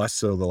 and less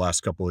so the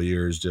last couple of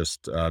years,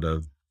 just out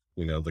of,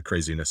 the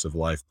craziness of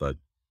life, but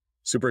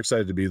super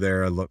excited to be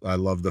there. I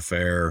love the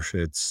fair.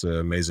 It's an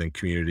amazing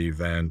community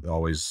event,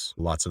 always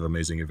lots of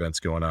amazing events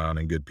going on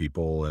and good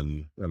people.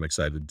 And I'm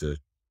excited to,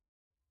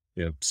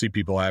 see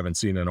people I haven't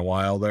seen in a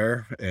while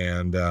there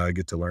and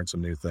get to learn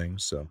some new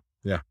things. So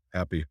yeah,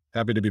 happy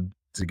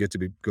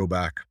to go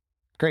back.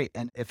 Great.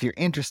 And if you're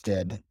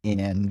interested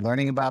in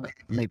learning about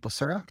maple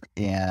syrup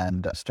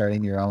and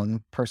starting your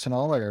own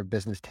personal or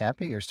business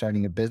tapping, or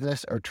starting a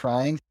business, or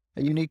trying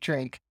a unique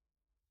drink,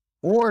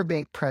 or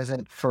being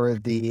present for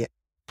the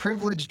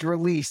privileged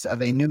release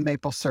of a new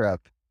maple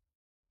syrup,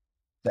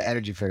 the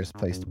Energy Fair is the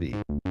place to be.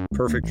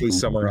 Perfectly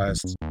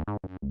summarized.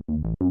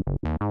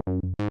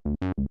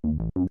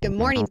 Good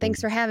morning.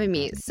 Thanks for having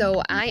me.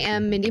 So I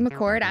am Mindy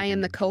McCord. I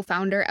am the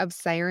co-founder of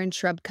Siren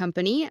Shrub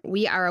Company.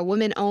 We are a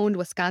women-owned,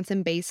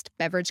 Wisconsin-based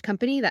beverage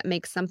company that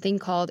makes something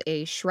called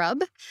a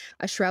shrub.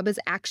 A shrub is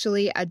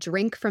actually a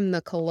drink from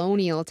the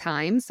colonial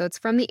times. So it's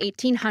from the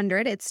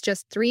 1800s. It's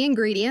just 3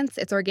 ingredients.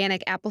 It's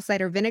organic apple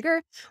cider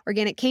vinegar,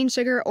 organic cane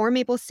sugar or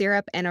maple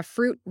syrup, and a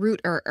fruit,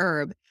 root, or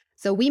herb.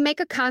 So we make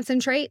a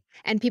concentrate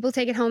and people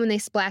take it home and they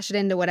splash it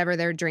into whatever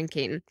they're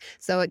drinking.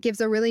 So it gives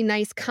a really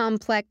nice,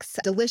 complex,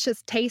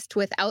 delicious taste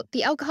without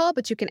the alcohol,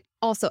 but you can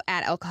also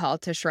add alcohol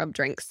to shrub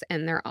drinks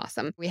and they're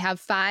awesome. We have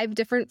 5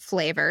 different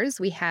flavors.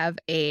 We have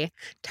a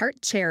tart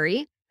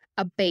cherry,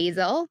 a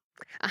basil,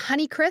 a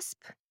honey crisp,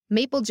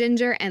 maple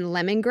ginger, and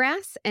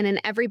lemongrass. And in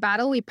every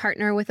bottle, we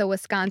partner with a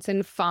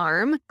Wisconsin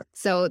farm.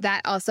 So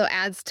that also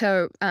adds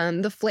to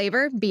the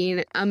flavor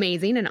being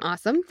amazing and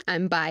awesome.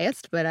 I'm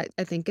biased, but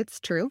I think it's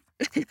true.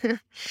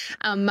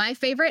 My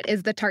favorite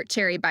is the tart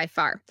cherry by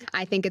far.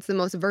 I think it's the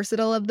most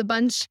versatile of the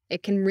bunch.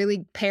 It can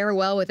really pair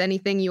well with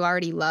anything you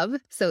already love.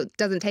 So it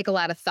doesn't take a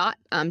lot of thought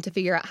to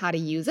figure out how to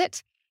use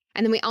it.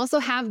 And then we also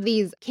have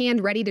these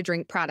canned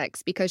ready-to-drink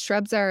products because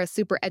shrubs are a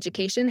super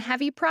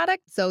education-heavy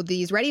product. So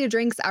these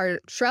ready-to-drinks are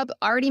shrub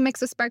already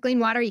mixed with sparkling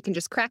water. You can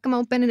just crack them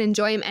open and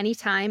enjoy them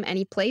anytime,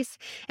 any place.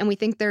 And we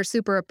think they're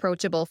super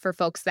approachable for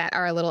folks that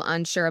are a little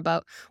unsure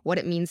about what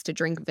it means to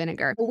drink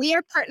vinegar. We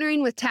are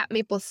partnering with Tap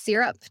Maple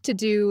Syrup to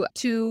do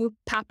 2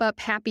 pop-up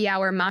happy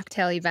hour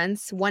mocktail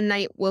events. One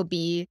night will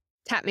be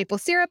Tap Maple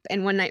Syrup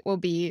and one night will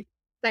be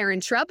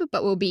Siren Shrub,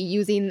 but we'll be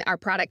using our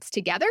products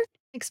together.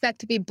 Expect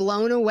to be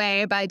blown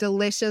away by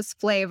delicious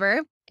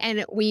flavor.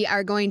 And we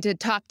are going to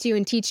talk to you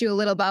and teach you a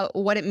little about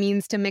what it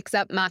means to mix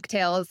up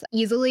mocktails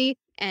easily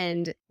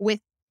and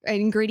with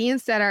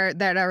ingredients that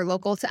are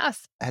local to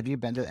us. Have you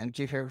been to the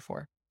Energy Fair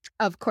before?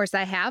 Of course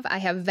I have. I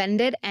have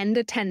vended and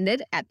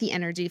attended at the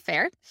Energy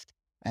Fair.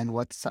 And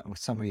what's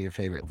some of your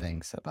favorite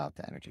things about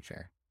the Energy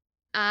Fair?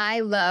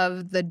 I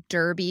love the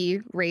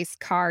Derby race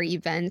car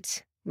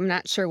event. I'm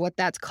not sure what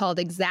that's called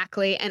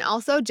exactly. And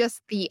also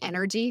just the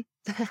energy.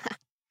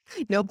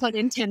 No pun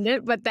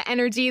intended, but the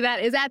energy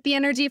that is at the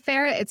Energy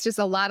Fair, it's just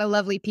a lot of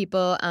lovely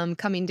people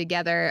coming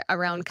together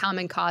around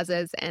common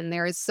causes, and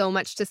there is so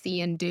much to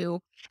see and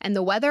do. And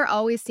the weather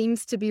always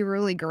seems to be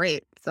really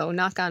great, so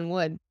knock on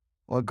wood.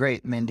 Well,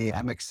 great, Mindy.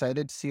 I'm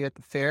excited to see you at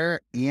the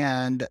fair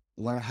and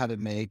learn how to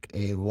make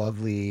a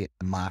lovely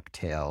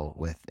mocktail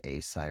with a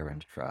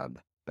Siren Shrub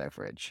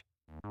beverage.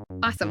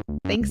 Awesome.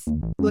 Thanks.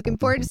 Looking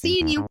forward to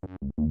seeing you.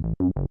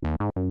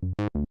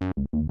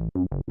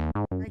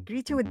 I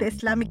greet you with the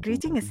Islamic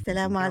greeting.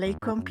 Assalamu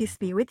alaikum. Peace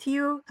be with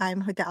you.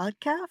 I'm Huda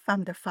Alkaf.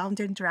 I'm the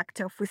founder and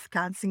director of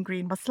Wisconsin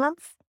Green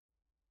Muslims.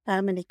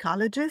 I'm an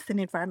ecologist and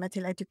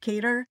environmental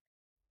educator.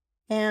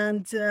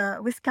 And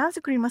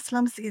Wisconsin Green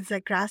Muslims is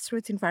a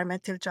grassroots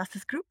environmental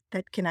justice group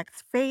that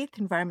connects faith,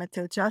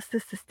 environmental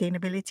justice,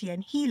 sustainability,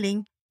 and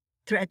healing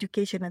through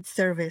education and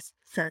service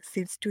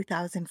since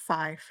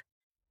 2005.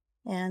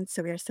 And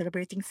so we are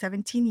celebrating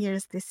 17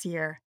 years this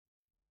year.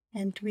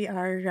 And we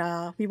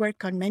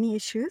work on many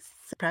issues,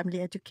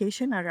 primarily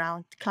education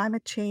around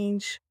climate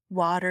change,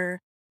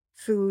 water,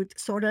 food,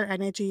 solar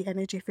energy,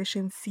 energy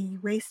efficiency,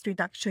 waste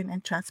reduction,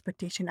 and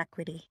transportation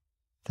equity.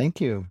 Thank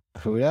you,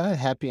 Huda.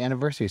 Happy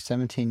anniversary,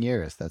 17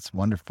 years. That's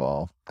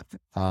wonderful.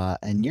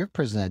 And you're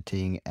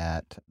presenting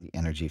at the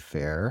Energy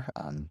Fair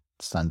on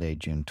Sunday,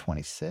 June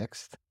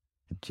 26th.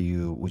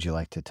 Would you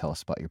like to tell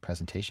us about your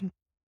presentation?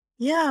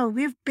 Yeah,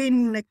 we've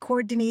been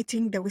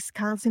coordinating the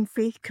Wisconsin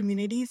Faith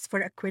Communities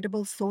for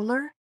Equitable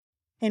Solar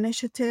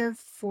initiative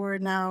for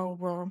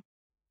now,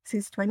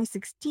 since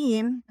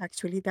 2016.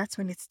 Actually, that's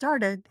when it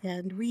started.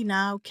 And we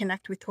now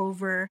connect with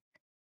over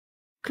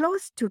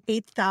close to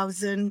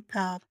 8,000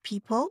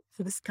 people,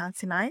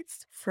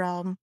 Wisconsinites,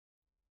 from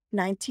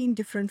 19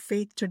 different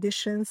faith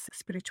traditions,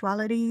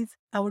 spiritualities.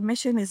 Our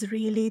mission is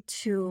really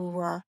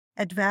to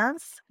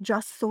advance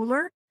just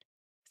solar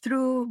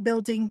through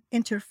building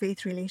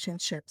interfaith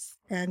relationships.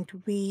 And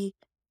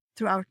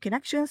through our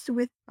connections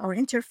with our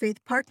interfaith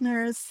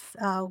partners,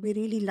 we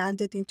really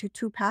landed into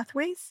 2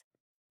 pathways.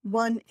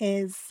 One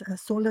is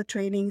solar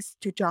trainings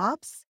to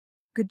jobs,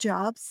 good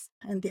jobs,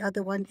 and the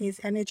other one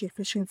is energy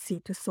efficiency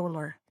to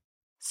solar.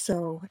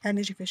 So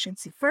energy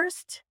efficiency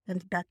first,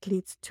 and that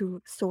leads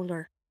to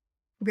solar.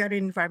 We are an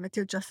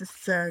environmental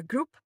justice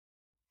group,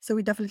 so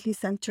we definitely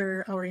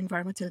center our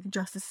environmental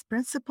justice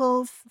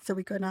principles. So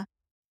we're going to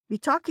be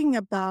talking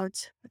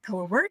about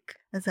our work,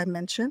 as I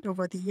mentioned,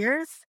 over the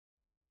years,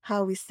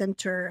 how we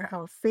center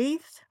our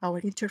faith, our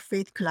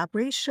interfaith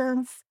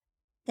collaborations,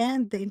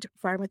 and the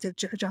environmental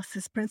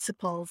justice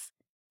principles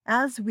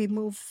as we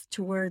move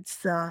towards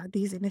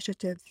these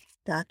initiatives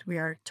that we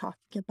are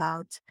talking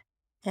about,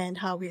 and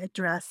how we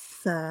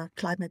address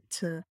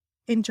climate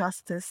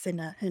injustice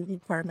and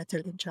environmental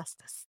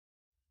injustice.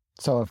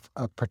 So if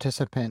a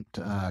participant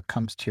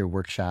comes to your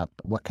workshop,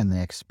 what can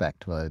they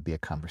expect? Will it be a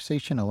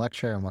conversation, a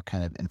lecture, and what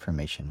kind of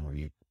information will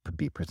you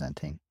be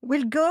presenting?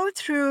 We'll go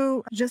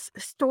through just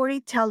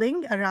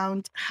storytelling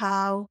around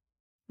how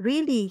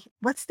really,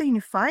 what's the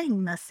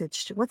unifying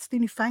message? What's the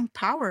unifying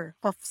power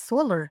of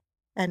solar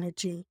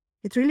energy?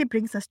 It really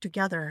brings us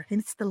together,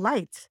 and it's the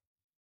light.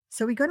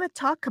 So we're going to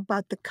talk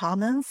about the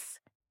commons,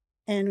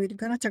 and we're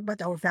going to talk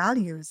about our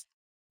values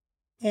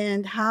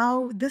and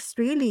how this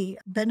really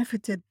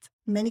benefited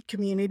many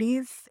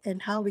communities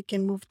and how we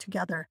can move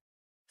together.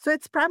 So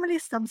it's primarily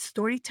some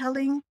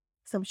storytelling,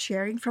 some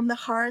sharing from the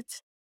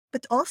heart,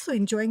 but also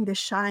enjoying the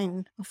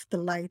shine of the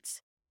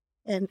light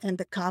and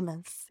the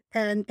commons,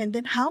 and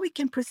then how we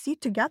can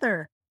proceed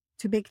together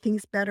to make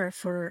things better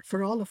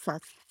for all of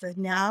us. So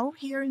now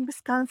here in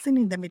Wisconsin,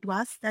 in the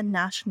Midwest, and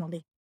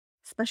nationally,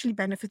 especially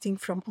benefiting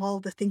from all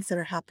the things that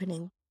are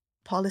happening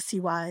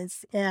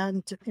policy-wise,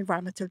 and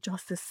environmental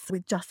justice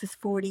with Justice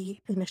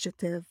 40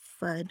 initiative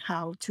and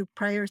how to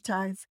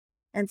prioritize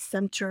and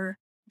center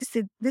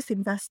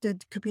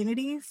disinvested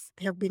communities.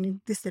 They have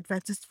been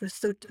disadvantaged for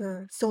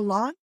so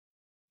long.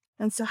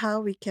 And so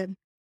how we can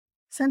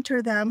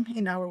center them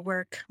in our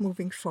work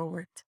moving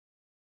forward.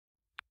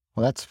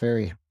 Well, that's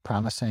very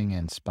promising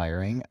and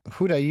inspiring.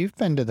 Huda, you've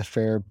been to the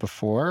fair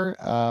before.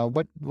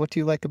 What do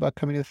you like about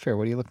coming to the fair?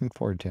 What are you looking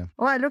forward to?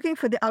 Well, looking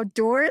for the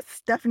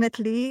outdoors,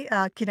 definitely.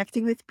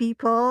 Connecting with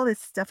people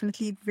is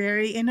definitely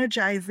very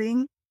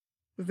energizing,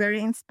 very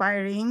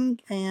inspiring,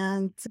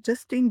 and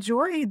just to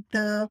enjoy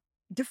the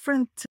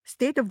different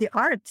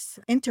state-of-the-art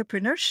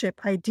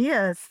entrepreneurship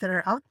ideas that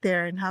are out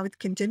there and how it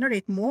can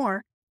generate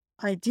more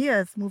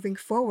ideas moving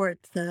forward.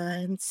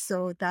 And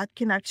so that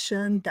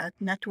connection, that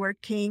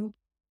networking,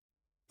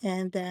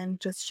 and then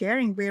just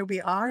sharing where we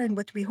are and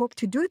what we hope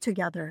to do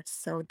together.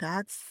 So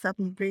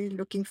I'm really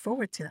looking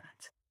forward to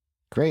that.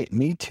 Great.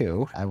 Me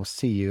too. I will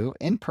see you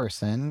in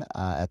person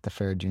at the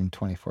fair June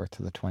 24th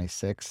to the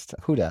 26th.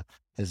 Huda,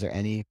 is there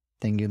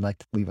anything you'd like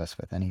to leave us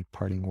with? Any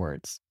parting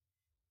words?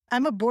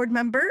 I'm a board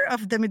member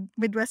of the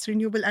Midwest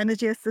Renewable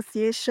Energy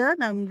Association.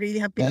 I'm really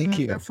have been a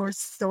member for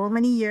so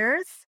many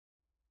years.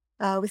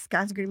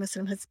 Wisconsin Green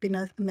Muslim has been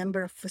a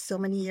member for so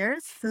many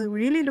years. So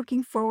really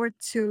looking forward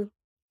to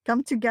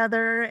come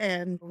together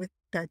and with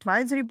the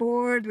advisory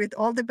board, with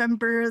all the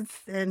members,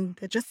 and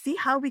just see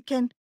how we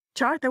can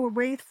chart our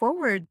way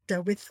forward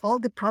with all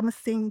the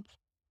promising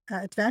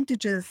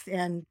advantages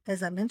and,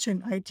 as I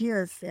mentioned,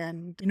 ideas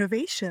and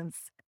innovations.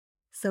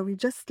 So we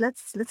just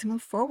let's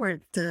move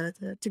forward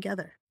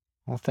together.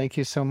 Well, thank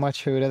you so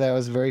much, Huda. That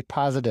was very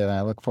positive, and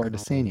I look forward to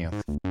seeing you.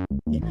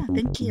 Yeah,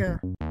 thank you.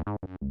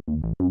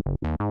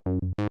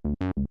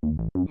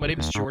 My name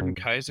is Jordan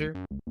Kaiser.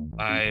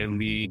 I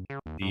lead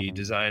the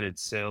design and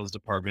sales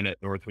department at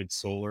Northwind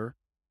Solar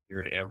here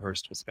in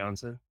Amherst,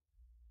 Wisconsin.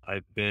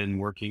 I've been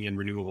working in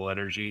renewable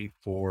energy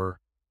for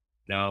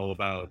now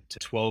about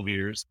 12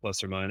 years,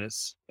 plus or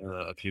minus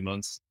a few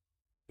months.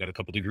 Got a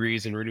couple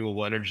degrees in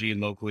renewable energy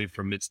locally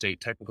from Mid-State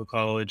Technical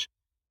College.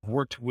 I've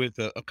worked with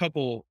a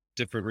couple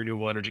different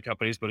renewable energy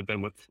companies, but I've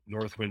been with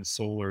Northwind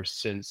Solar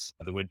since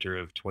the winter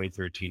of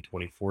 2013,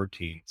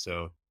 2014.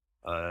 So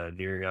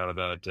nearing out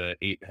about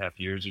 8.5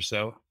 years or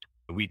so.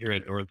 We here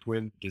at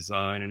Northwind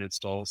design and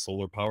install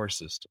solar power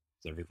systems,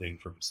 everything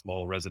from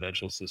small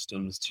residential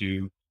systems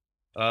to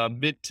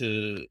mid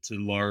to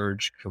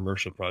large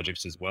commercial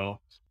projects as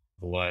well.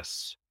 The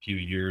last few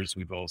years,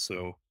 we've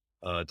also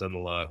done a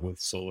lot with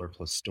solar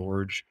plus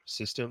storage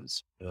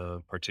systems,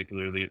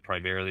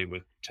 primarily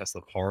with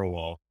Tesla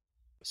Powerwall.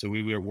 So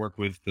we work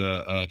with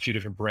a few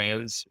different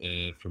brands,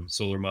 from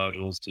solar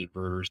modules to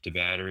inverters to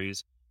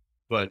batteries.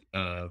 But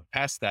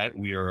past that,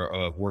 we are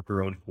a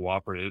worker-owned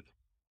cooperative.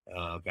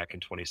 Back in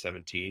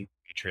 2017,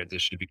 we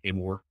transitioned to become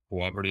more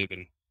cooperative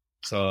and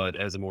saw it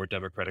as a more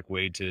democratic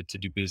way to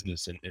do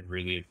business and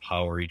really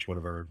empower each one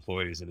of our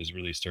employees, and has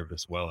really served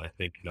us well, I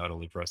think, not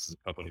only for us as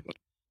a company, but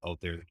out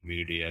there in the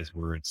community as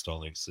we're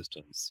installing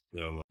systems.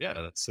 So yeah,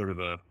 that's sort of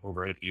a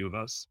overhead view of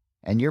us.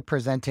 And you're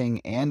presenting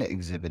and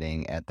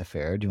exhibiting at the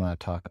fair. Do you want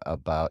to talk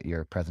about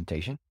your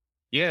presentation?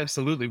 Yeah,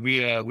 absolutely.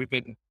 We've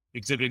been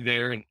exhibiting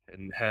there and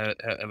had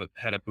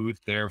a booth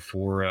there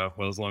for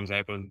as long as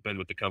I've been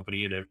with the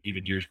company, and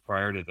even years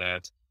prior to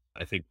that.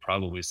 I think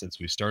probably since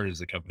we started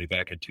as a company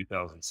back in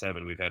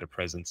 2007, we've had a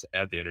presence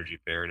at the Energy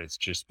Fair, and it's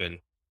just been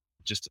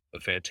a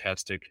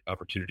fantastic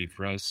opportunity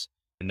for us,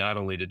 and not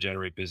only to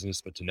generate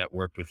business, but to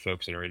network with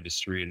folks in our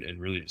industry and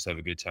really just have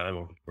a good time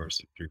over the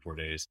course of 3-4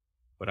 days.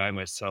 But I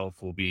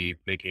myself will be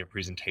making a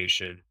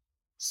presentation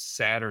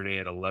Saturday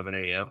at 11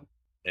 a.m.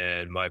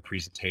 And my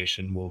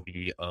presentation will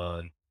be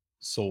on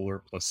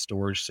solar plus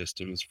storage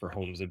systems for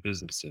homes and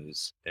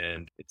businesses.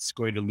 And it's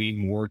going to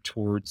lean more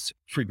towards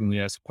frequently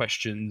asked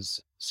questions,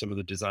 some of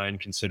the design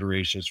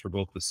considerations for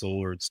both the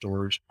solar and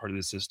storage part of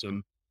the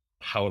system,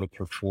 how to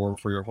perform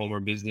for your home or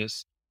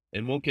business.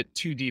 And won't get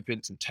too deep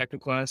into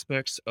technical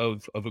aspects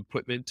of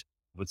equipment,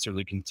 but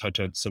certainly can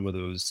touch on some of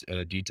those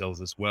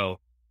details as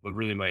well. But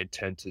really my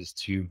intent is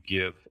to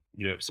give,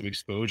 some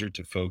exposure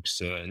to folks,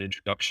 an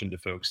introduction to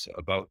folks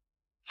about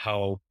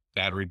how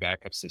battery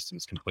backup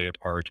systems can play a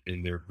part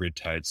in their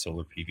grid-tied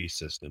solar PV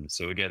system.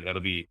 So again,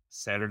 that'll be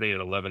Saturday at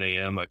 11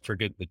 a.m. I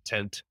forget the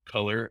tent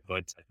color,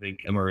 but I think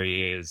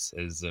MRAA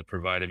has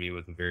provided me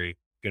with a very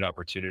good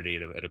opportunity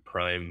at a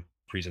prime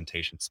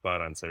presentation spot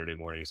on Saturday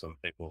morning. So I'm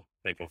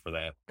thankful for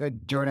that.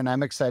 Good. Jordan,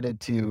 I'm excited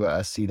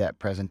to see that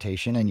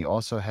presentation. And you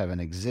also have an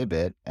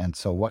exhibit. And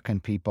so what can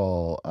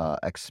people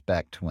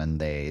expect when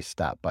they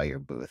stop by your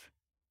booth?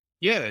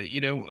 Yeah,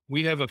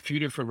 we have a few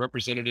different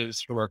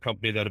representatives from our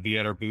company that'll be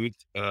at our booth.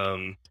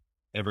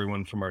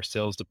 Everyone from our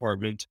sales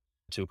department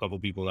to a couple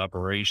people in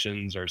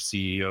operations. Our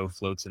CEO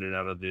floats in and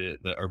out of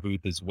our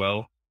booth as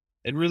well.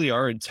 And really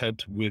our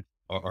intent with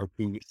our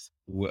booth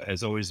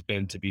has always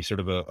been to be sort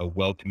of a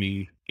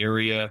welcoming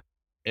area,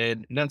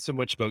 and not so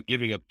much about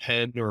giving a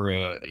pen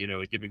or,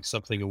 giving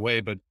something away,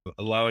 but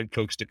allowing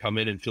folks to come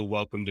in and feel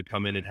welcome to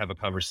come in and have a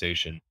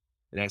conversation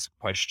and ask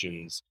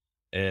questions.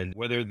 And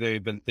whether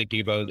they've been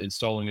thinking about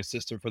installing a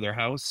system for their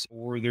house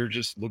or they're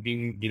just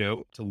looking,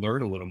 to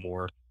learn a little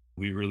more,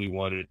 we really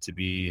wanted it to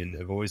be and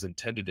have always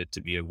intended it to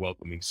be a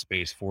welcoming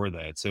space for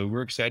that. So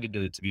we're excited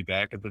to be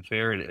back at the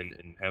fair and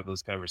have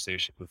those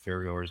conversations with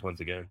fairgoers once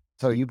again.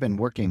 So you've been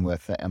working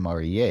with the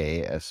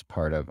MREA as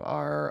part of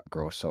our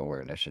Grow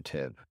Solar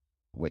initiative,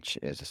 which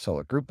is a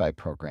solar group buy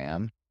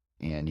program.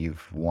 And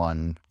you've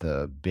won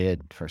the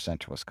bid for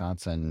Central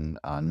Wisconsin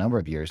a number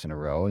of years in a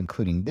row,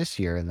 including this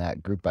year. And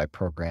that group buy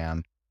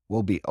program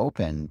will be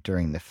open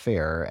during the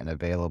fair and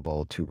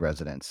available to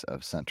residents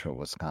of Central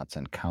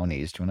Wisconsin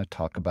counties. Do you want to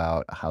talk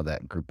about how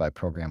that group buy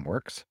program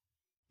works?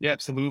 Yeah,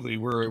 absolutely.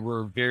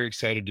 We're very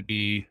excited to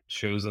be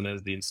chosen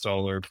as the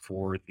installer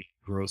for the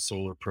Grow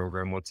Solar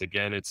program. Once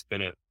again, it's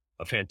been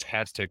a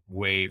fantastic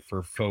way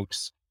for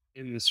folks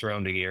in the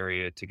surrounding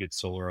area to get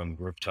solar on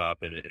the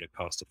rooftop in a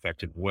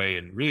cost-effective way.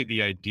 And really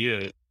the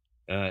idea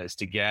is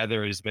to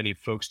gather as many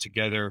folks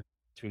together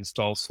to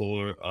install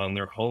solar on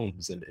their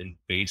homes. And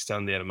based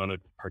on that amount of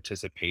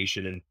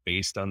participation and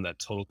based on that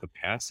total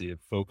capacity of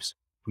folks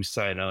who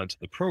sign on to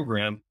the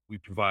program, we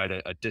provide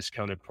a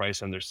discounted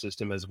price on their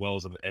system as well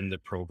as an end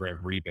of program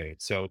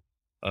rebate. So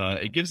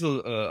it gives a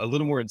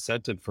little more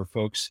incentive for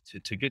folks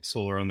to get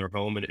solar on their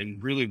home.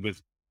 And really with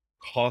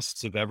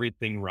costs of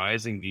everything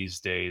rising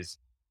these days,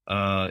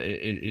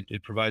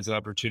 it provides an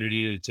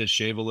opportunity to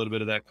shave a little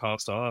bit of that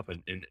cost off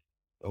and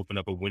open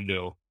up a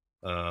window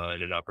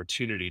and an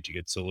opportunity to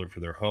get solar for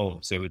their home.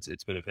 So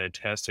it's been a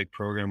fantastic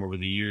program over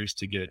the years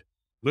to get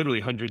literally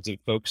hundreds of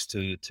folks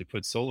to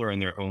put solar on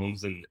their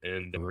homes, and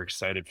we're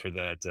excited for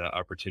that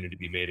opportunity to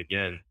be made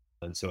again.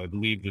 And so I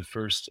believe the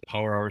first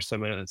Power Hour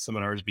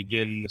seminars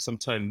begin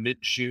sometime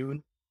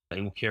mid-June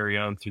and will carry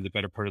on through the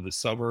better part of the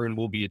summer. And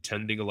we'll be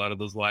attending a lot of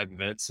those live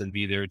events and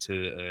be there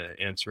to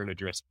answer and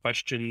address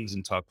questions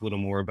and talk a little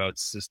more about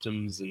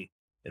systems and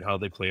how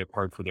they play a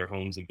part for their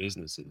homes and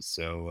businesses.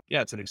 So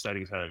yeah, it's an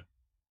exciting time.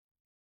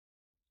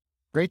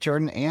 Great,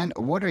 Jordan. And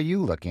what are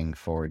you looking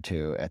forward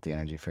to at the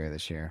Energy Fair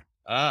this year?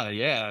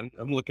 Yeah,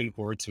 I'm looking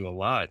forward to a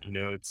lot.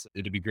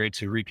 It'd be great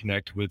to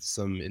reconnect with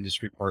some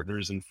industry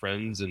partners and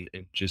friends and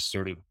just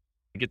sort of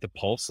get the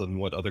pulse on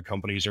what other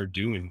companies are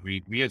doing.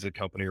 We as a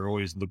company are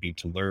always looking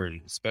to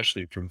learn,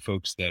 especially from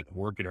folks that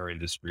work in our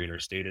industry, in our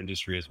state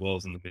industry, as well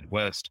as in the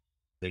Midwest,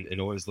 and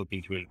always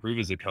looking to improve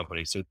as a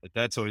company. So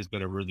that's always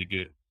been a really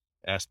good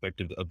aspect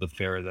of the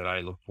fair that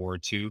I look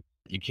forward to.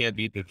 You can't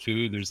beat the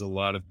food. There's a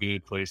lot of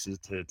good places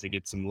to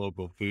get some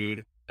local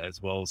food as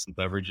well as some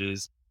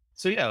beverages.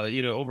 So yeah,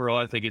 overall,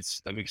 I think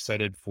I'm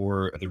excited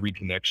for the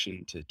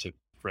reconnection to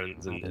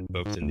friends and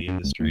folks in the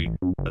industry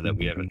that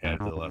we haven't had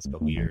for the last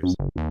couple of years.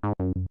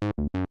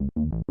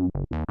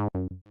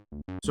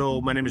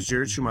 So my name is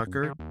Jared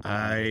Schumacher.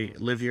 I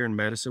live here in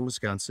Madison,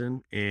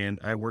 Wisconsin, and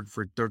I work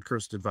for Third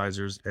Coast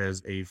Advisors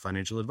as a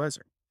financial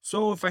advisor.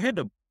 So if I had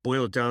to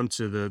boil it down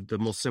to the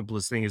most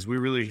simplest thing is we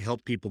really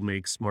help people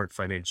make smart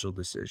financial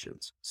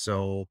decisions.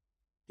 So,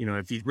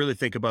 if you really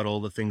think about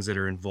all the things that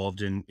are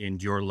involved in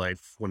your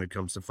life when it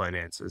comes to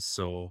finances.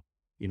 So,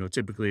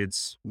 typically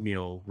it's,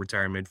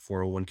 retirement,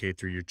 401k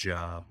through your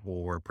job,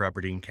 or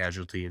property and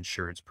casualty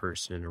insurance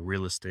person, a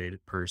real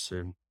estate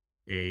person,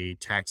 a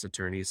tax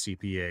attorney, a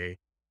CPA.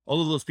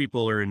 All of those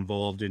people are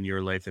involved in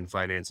your life and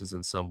finances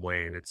in some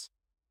way. And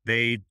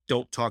they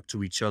don't talk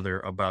to each other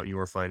about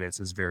your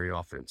finances very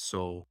often.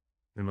 So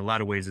in a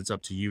lot of ways, it's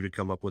up to you to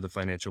come up with a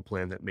financial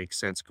plan that makes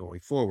sense going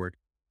forward.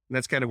 And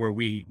that's kind of where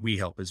we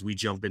help, is we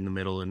jump in the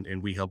middle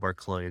and we help our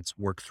clients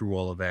work through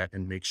all of that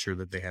and make sure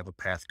that they have a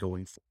path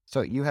going forward.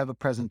 So you have a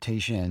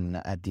presentation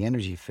at the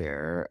Energy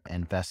Fair,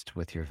 Invest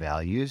with Your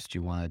Values. Do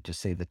you want to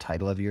just say the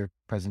title of your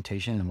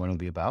presentation and what it'll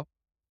be about?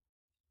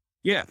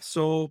 Yeah.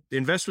 So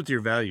Invest with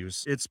Your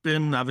Values. It's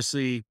been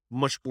obviously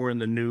much more in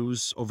the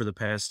news over the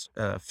past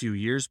few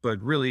years,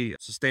 but really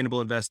sustainable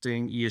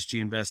investing,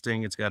 ESG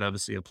investing, it's got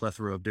obviously a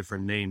plethora of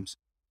different names.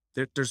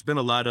 There's been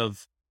a lot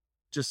of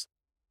just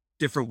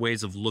different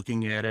ways of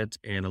looking at it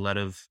and a lot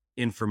of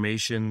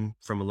information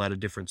from a lot of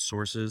different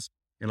sources.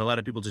 And a lot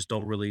of people just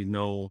don't really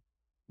know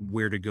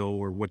where to go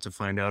or what to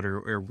find out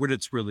or what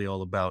it's really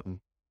all about. And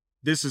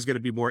this is going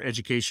to be more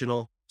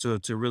educational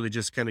to really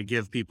just kind of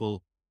give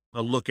people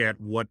a look at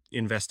what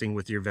investing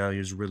with your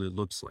values really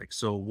looks like.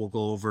 So we'll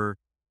go over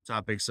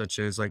topics such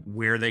as like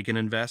where they can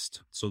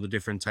invest. So the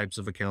different types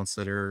of accounts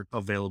that are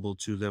available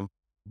to them,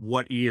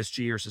 what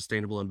ESG or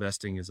sustainable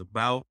investing is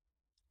about,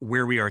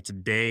 where we are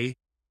today,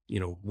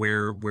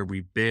 where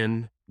we've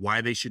been,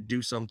 why they should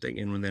do something,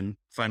 and then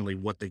finally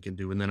what they can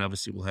do. And then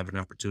obviously we'll have an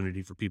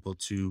opportunity for people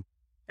to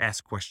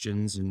ask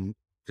questions, and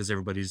because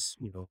everybody's,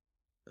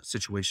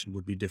 situation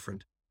would be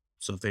different.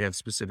 So if they have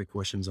specific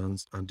questions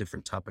on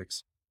different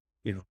topics,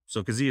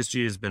 so because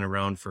ESG has been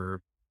around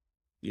for,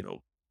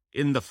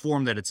 in the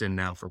form that it's in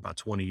now for about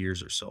 20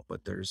 years or so,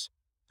 but there's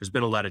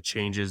been a lot of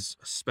changes,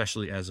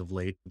 especially as of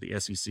late. The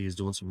SEC is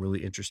doing some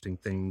really interesting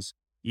things,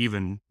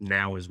 even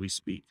now as we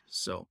speak.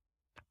 So.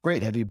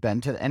 Great. Have you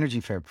been to the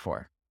Energy Fair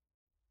before?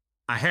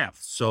 I have.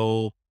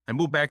 So I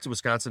moved back to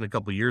Wisconsin a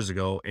couple of years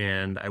ago,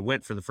 and I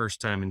went for the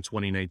first time in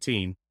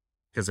 2019.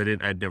 because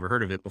I'd never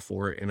heard of it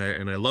before. And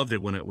I loved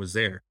it when it was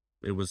there.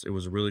 It was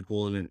a really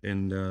cool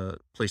and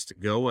place to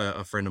go.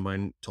 A friend of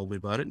mine told me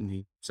about it, and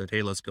he said,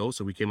 "Hey, let's go."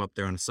 So we came up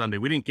there on a Sunday.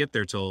 We didn't get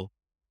there till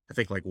I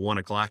think like 1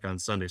 o'clock on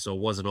Sunday, so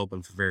it wasn't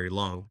open for very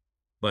long.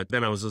 But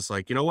then I was just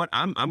like, you know what?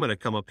 I'm going to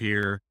come up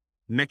here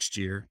next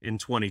year in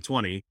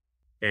 2020,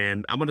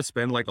 and I'm going to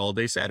spend like all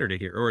day Saturday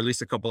here, or at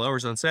least a couple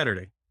hours on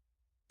Saturday.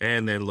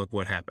 And then look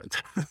what happened.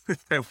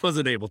 I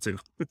wasn't able to.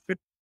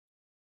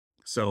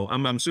 So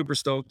I'm super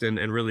stoked and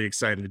really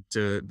excited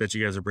that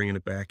you guys are bringing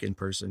it back in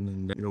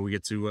person, and we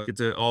get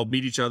to all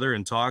meet each other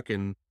and talk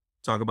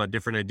about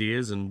different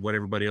ideas and what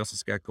everybody else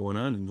has got going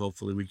on, and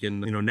hopefully we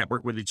can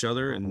network with each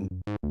other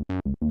and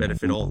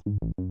benefit all.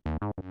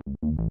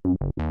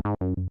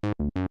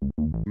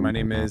 My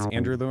name is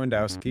Andrew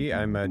Lewandowski.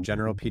 I'm a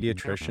general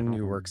pediatrician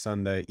who works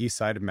on the east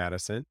side of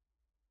Madison,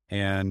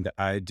 and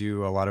I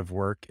do a lot of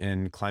work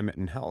in climate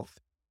and health.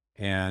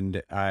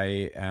 And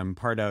I am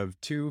part of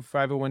 2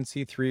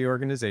 501c3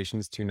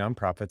 organizations, 2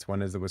 nonprofits.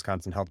 One is the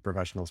Wisconsin Health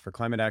Professionals for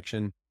Climate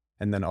Action,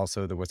 and then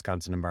also the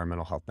Wisconsin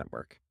Environmental Health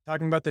Network.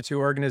 Talking about the 2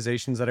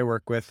 organizations that I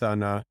work with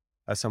on a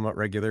somewhat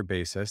regular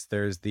basis,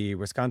 there's the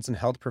Wisconsin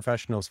Health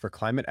Professionals for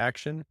Climate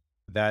Action.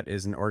 That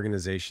is an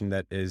organization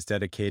that is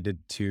dedicated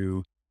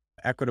to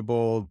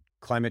equitable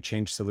climate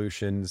change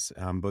solutions,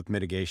 both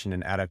mitigation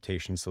and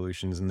adaptation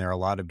solutions. And there are a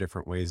lot of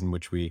different ways in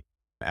which we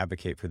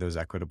advocate for those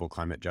equitable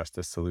climate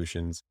justice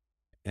solutions.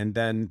 And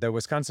then the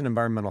Wisconsin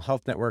Environmental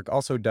Health Network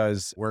also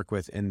does work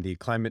within the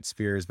climate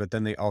spheres, but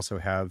then they also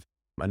have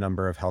a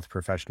number of health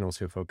professionals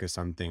who focus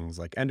on things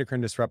like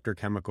endocrine disruptor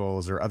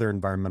chemicals or other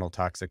environmental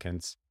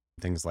toxicants,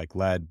 things like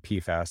lead,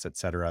 PFAS, et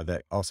cetera,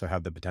 that also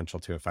have the potential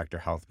to affect our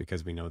health,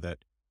 because we know that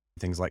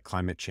things like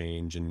climate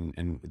change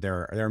and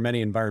there are many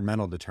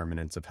environmental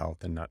determinants of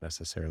health, and not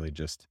necessarily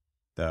just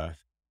the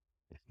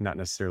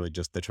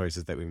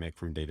choices that we make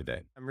from day to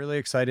day. I'm really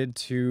excited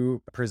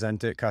to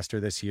present at Custer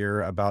this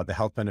year about the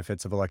health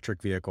benefits of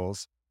electric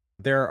vehicles.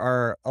 There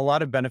are a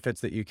lot of benefits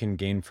that you can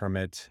gain from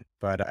it,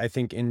 but I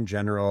think in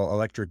general,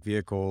 electric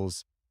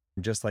vehicles,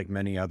 just like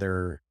many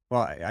other,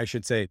 well, I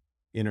should say,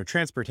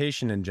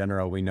 transportation in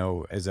general, we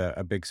know is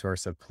a big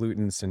source of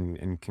pollutants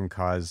and can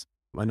cause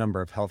a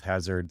number of health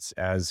hazards,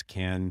 as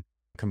can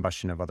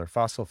combustion of other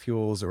fossil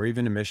fuels or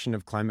even emission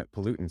of climate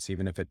pollutants,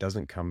 even if it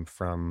doesn't come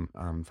from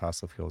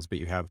fossil fuels. But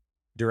you have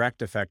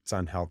direct effects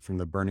on health from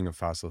the burning of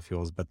fossil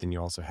fuels, but then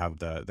you also have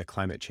the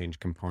climate change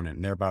component.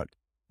 And there are about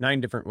 9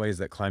 different ways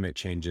that climate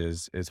change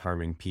is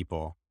harming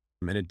people,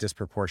 and it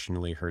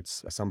disproportionately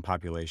hurts some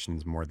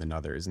populations more than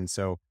others. And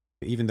so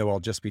even though I'll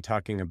just be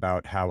talking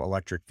about how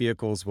electric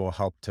vehicles will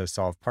help to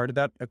solve part of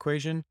that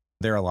equation,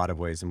 there are a lot of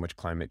ways in which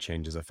climate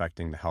change is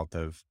affecting the health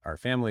of our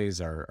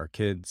families, our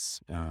kids,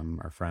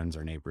 our friends,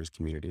 our neighbors,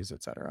 communities,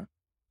 et cetera.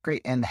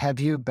 Great. And have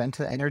you been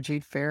to the Energy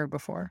Fair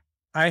before?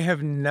 I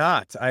have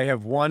not. I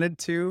have wanted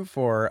to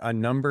for a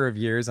number of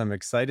years. I'm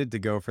excited to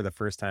go for the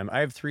first time. I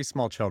have 3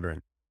 small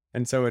children,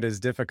 and so it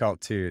is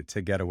difficult to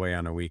get away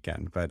on a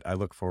weekend, but I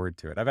look forward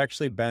to it. I've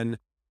actually been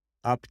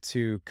up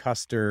to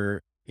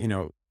Custer,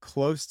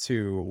 close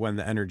to when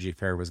the Energy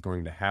Fair was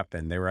going to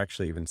happen. They were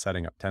actually even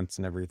setting up tents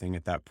and everything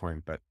at that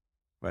point, but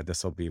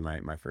this will be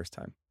my first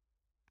time.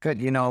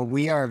 Good.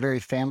 We are a very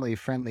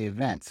family-friendly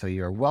event, so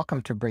you're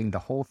welcome to bring the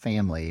whole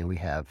family. We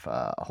have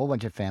a whole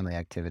bunch of family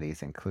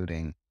activities,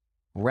 including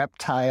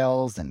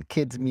reptiles and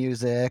kids'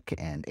 music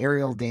and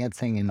aerial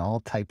dancing and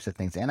all types of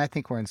things. And I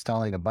think we're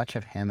installing a bunch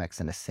of hammocks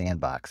and a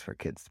sandbox for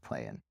kids to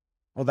play in.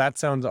 Well, that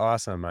sounds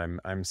awesome.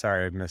 I'm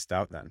sorry I've missed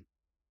out then.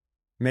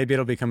 Maybe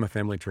it'll become a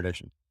family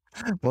tradition.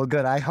 Well,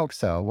 good. I hope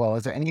so. Well,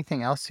 is there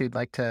anything else you'd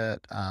like to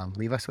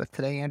leave us with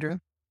today, Andrew?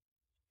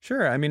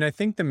 Sure. I mean, I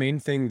think the main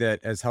thing that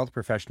as health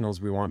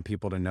professionals, we want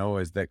people to know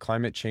is that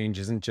climate change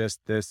isn't just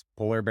this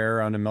polar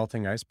bear on a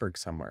melting iceberg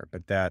somewhere,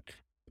 but that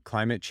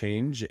climate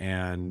change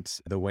and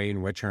the way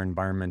in which our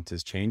environment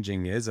is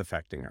changing is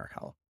affecting our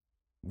health.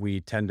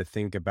 We tend to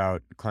think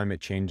about climate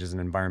change as an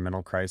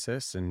environmental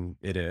crisis, and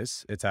it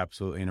is. It's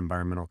absolutely an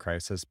environmental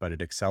crisis, but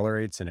it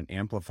accelerates and it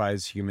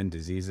amplifies human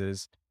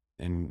diseases.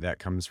 And that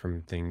comes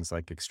from things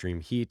like extreme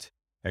heat,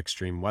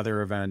 extreme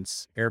weather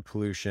events, air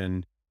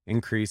pollution,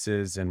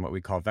 increases in what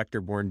we call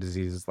vector-borne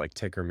diseases like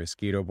tick or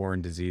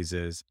mosquito-borne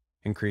diseases,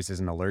 increases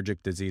in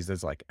allergic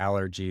diseases like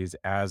allergies,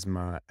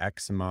 asthma,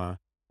 eczema.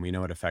 We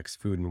know it affects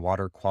food and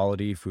water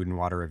quality, food and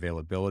water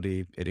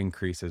availability. It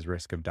increases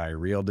risk of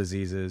diarrheal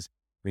diseases.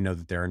 We know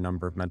that there are a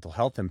number of mental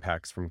health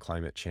impacts from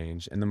climate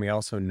change. And then we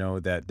also know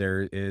that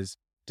there is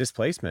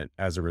displacement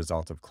as a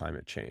result of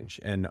climate change.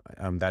 And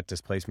that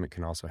displacement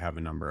can also have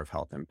a number of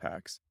health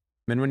impacts.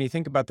 And when you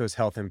think about those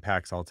health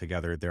impacts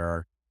altogether, there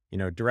are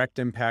direct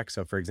impacts.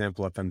 So for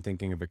example, if I'm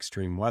thinking of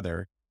extreme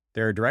weather,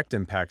 there are direct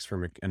impacts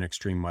from an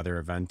extreme weather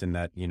event in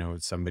that,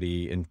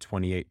 somebody in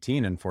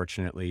 2018,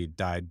 unfortunately,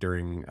 died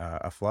during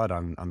a flood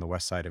on the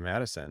west side of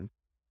Madison.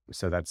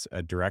 So that's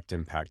a direct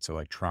impact, so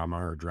like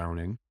trauma or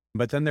drowning.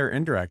 But then there are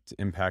indirect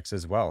impacts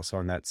as well. So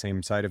on that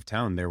same side of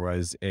town, there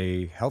was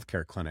a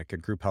healthcare clinic, a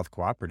group health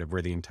cooperative,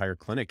 where the entire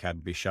clinic had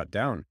to be shut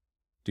down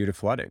due to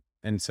flooding.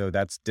 And so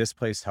that's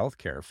displaced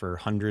healthcare for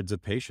hundreds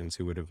of patients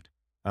who would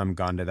have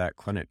gone to that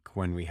clinic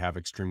when we have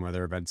extreme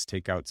weather events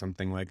take out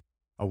something like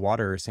a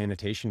water or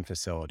sanitation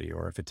facility,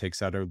 or if it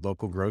takes out a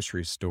local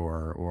grocery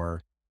store,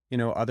 or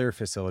other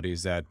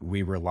facilities that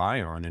we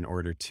rely on in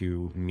order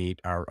to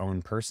meet our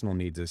own personal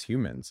needs as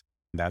humans.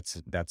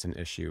 That's an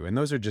issue. And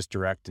those are just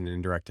direct and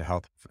indirect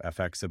health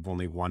effects of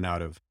only 1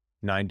 out of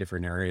 9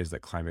 different areas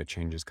that climate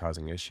change is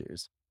causing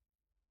issues.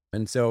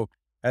 And so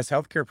as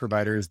healthcare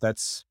providers,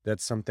 that's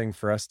something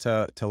for us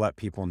to let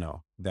people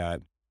know,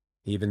 that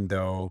even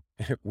though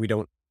we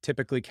don't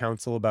typically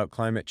counsel about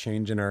climate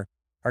change in our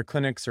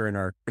clinics or in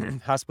our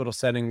hospital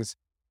settings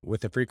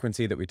with the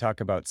frequency that we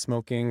talk about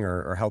smoking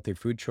or healthy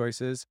food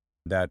choices,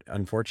 that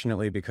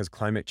unfortunately, because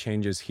climate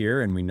change is here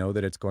and we know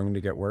that it's going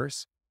to get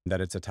worse, that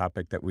it's a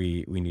topic that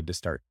we need to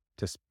start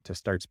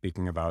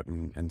speaking about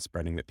and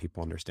spreading, that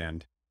people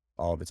understand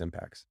all of its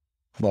impacts.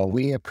 Well,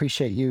 we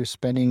appreciate you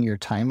spending your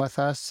time with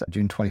us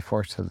June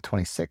 24th to the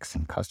 26th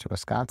in Custer,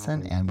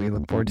 Wisconsin, and we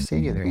look forward to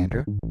seeing you there,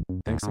 Andrew.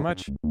 Thanks so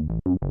much.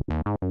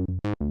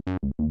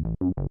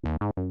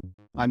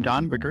 I'm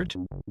Don Bickert.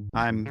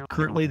 I'm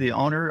currently the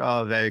owner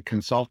of a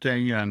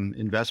consulting and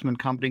investment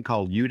company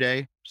called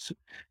Uday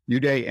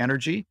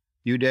Energy.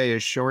 Uday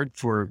is short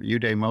for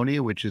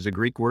eudaimonia, which is a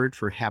Greek word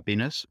for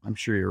happiness. I'm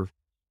sure your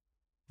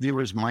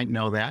viewers might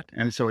know that.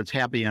 And so it's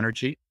happy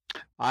energy.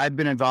 I've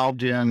been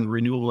involved in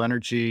renewable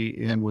energy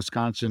in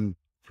Wisconsin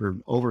for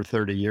over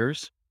 30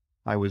 years.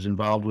 I was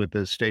involved with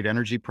the State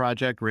Energy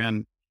Project,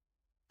 ran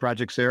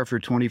projects there for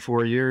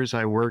 24 years.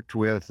 I worked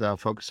with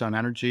Focus on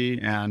Energy,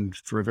 and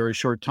for a very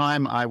short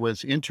time, I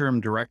was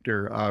interim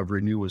director of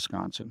Renew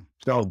Wisconsin.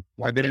 So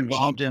I've been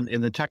involved in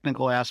the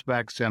technical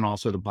aspects and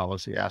also the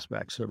policy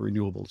aspects of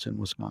renewables in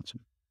Wisconsin.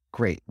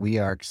 Great. We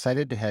are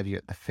excited to have you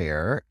at the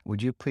fair.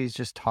 Would you please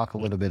just talk a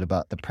little bit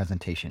about the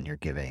presentation you're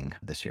giving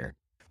this year?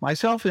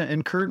 Myself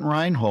and Kurt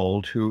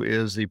Reinhold, who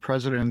is the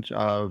president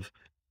of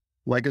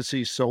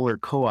Legacy Solar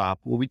Co-op,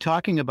 will be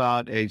talking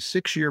about a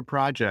 6-year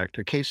project,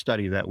 a case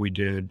study that we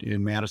did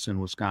in Madison,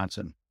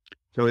 Wisconsin.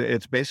 So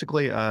it's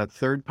basically a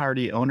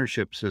third-party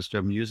ownership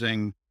system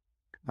using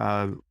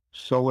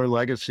Solar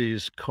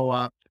Legacy's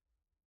co-op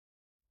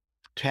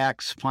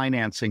tax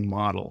financing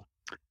model.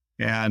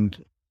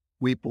 And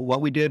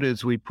what we did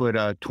is we put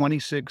a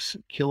 26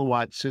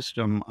 kilowatt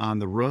system on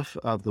the roof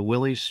of the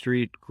Willie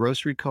Street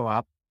Grocery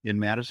Co-op in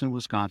Madison,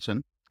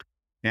 Wisconsin.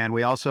 And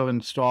we also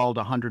installed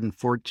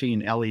 114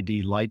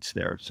 LED lights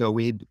there. So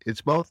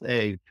it's both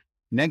a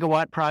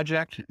megawatt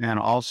project and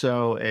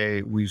also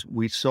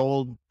we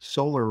sold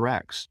solar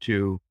RECs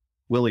to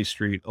Willie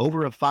Street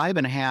over a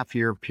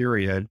 5.5-year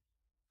period,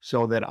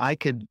 so that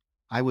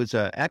I was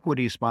an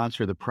equity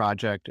sponsor of the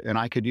project, and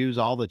I could use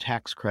all the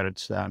tax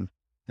credits then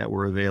that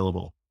were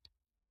available.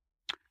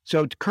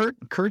 So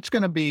Kurt's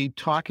going to be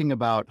talking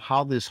about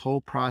how this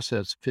whole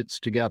process fits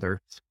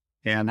together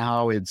and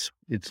how it's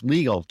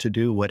legal to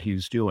do what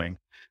he's doing.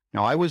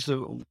 Now, I was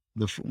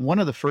one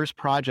of the first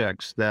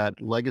projects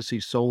that Legacy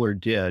Solar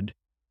did,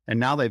 and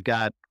now they've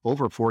got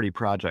over 40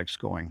 projects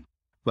going.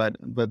 But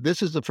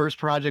this is the first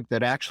project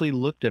that actually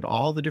looked at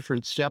all the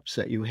different steps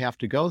that you have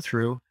to go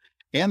through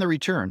and the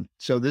return.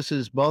 So this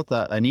is both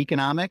an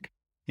economic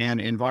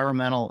and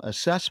environmental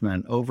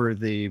assessment over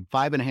the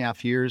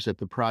 5.5 years that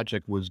the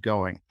project was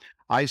going.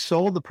 I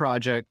sold the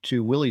project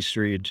to Willie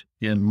Street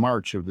in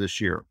March of this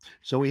year.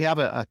 So we have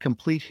a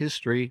complete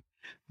history.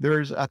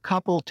 There's a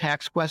couple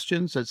tax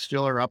questions that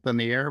still are up in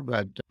the air,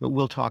 but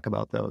we'll talk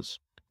about those.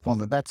 Well,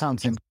 that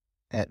sounds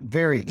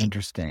very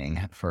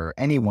interesting for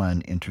anyone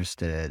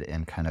interested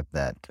in kind of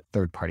that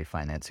third-party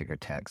financing or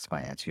tax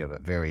finance. You have a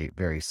very,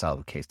 very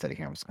solid case study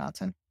here in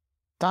Wisconsin.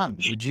 Don,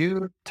 would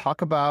you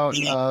talk about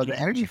the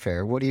Energy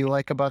Fair? What do you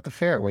like about the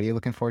fair? What are you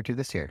looking forward to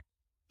this year?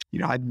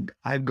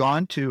 I've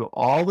gone to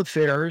all the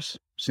fairs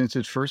since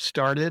it first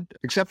started,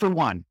 except for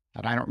one,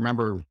 and I don't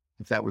remember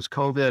if that was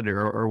COVID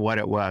or what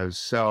it was.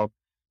 So,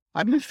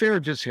 the fair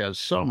just has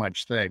so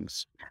much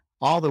things.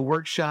 All the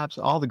workshops,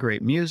 all the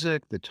great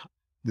music,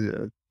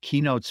 the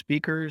keynote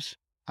speakers,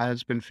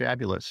 it's been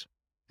fabulous.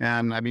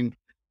 And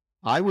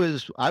I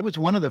was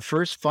one of the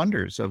first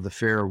funders of the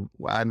fair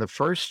in the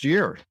first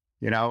year.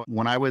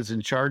 When I was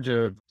in charge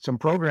of some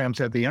programs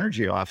at the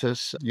energy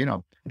office,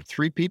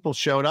 3 people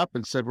showed up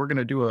and said, we're going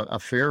to do a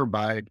fair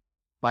by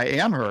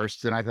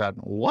Amherst. And I thought,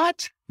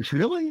 what?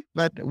 Really?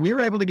 But we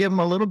were able to give them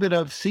a little bit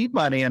of seed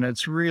money, and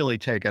it's really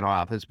taken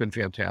off. It's been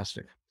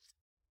fantastic.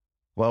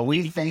 Well,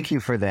 we thank you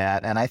for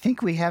that. And I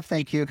think we have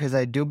thank you because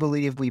I do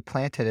believe we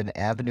planted an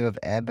Avenue of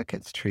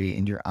Advocates tree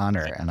in your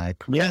honor. And I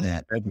put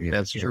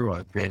that's true.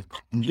 I'm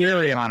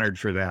very honored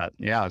for that.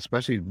 Yeah,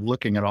 especially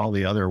looking at all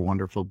the other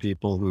wonderful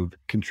people who've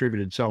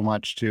contributed so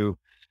much to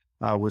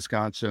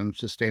Wisconsin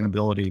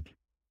sustainability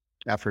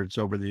efforts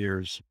over the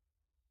years.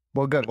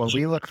 Well, good. Well,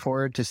 we look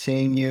forward to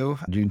seeing you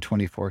June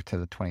 24th to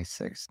the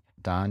 26th.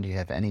 Don, do you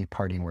have any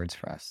parting words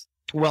for us?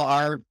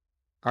 Well,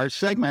 our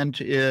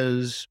segment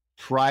is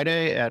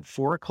Friday at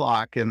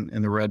 4:00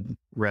 in the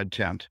red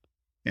tent.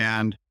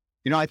 And,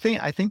 I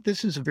think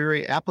this is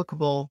very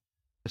applicable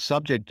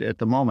subject at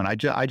the moment.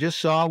 I just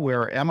saw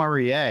where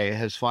MREA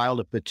has filed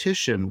a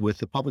petition with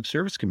the Public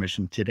Service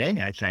Commission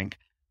today, I think,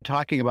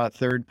 talking about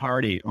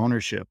third-party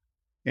ownership.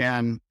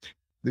 And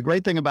the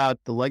great thing about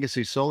the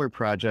Legacy Solar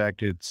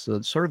Project, it's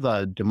sort of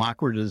a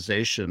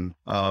democratization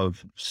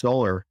of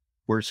solar,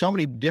 where so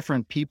many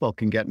different people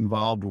can get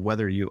involved,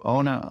 whether you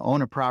own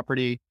a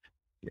property,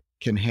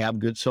 can have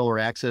good solar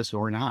access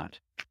or not.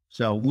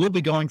 So we'll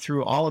be going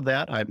through all of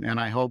that, and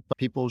I hope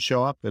people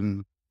show up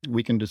and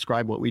we can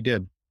describe what we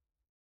did.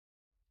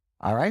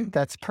 All right.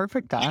 That's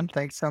perfect, Don.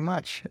 Thanks so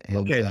much. And,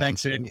 Okay,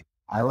 thanks, Ed.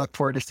 I look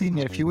forward to seeing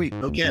you in a few weeks.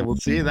 Okay, we'll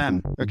see you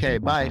then. Okay,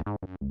 bye.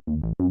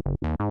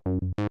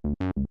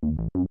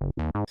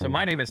 So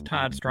my name is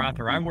Todd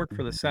Strother. I work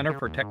for the Center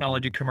for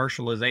Technology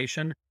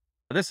Commercialization.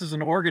 This is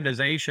an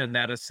organization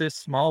that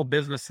assists small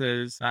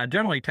businesses,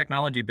 generally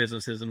technology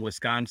businesses in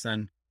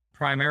Wisconsin,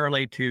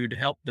 primarily to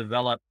help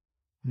develop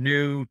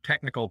new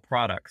technical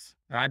products.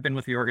 I've been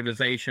with the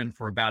organization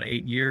for about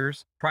 8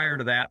 years. Prior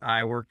to that,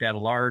 I worked at a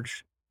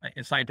large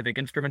scientific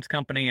instruments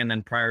company. And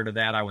then prior to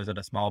that, I was at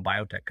a small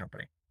biotech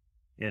company.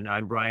 And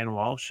I'm Brian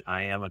Walsh.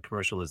 I am a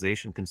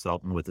commercialization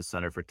consultant with the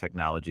Center for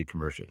Technology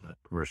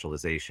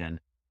Commercialization.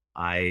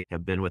 I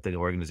have been with the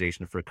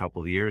organization for a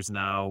couple of years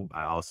now.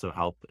 I also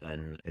help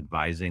in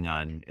advising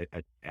on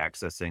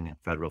accessing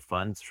federal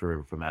funds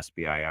from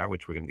SBIR,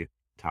 which we're going to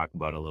talk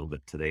about a little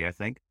bit today, I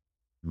think.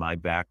 My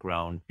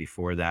background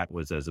before that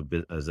was as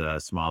a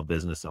small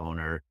business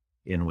owner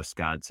in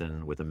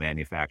Wisconsin with a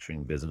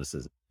manufacturing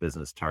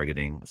business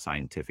targeting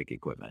scientific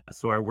equipment.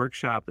 So our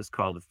workshop is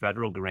called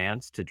Federal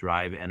Grants to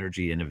Drive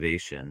Energy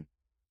Innovation.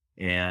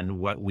 And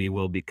what we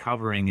will be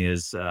covering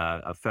is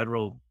a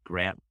federal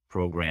grant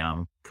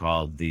program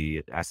called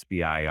the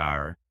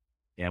SBIR.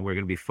 And we're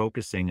going to be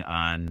focusing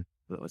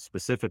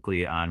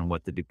specifically on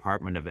what the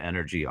Department of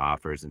Energy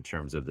offers in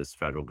terms of this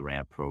federal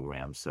grant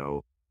program.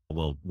 So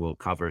we'll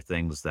cover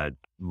things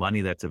money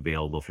that's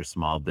available for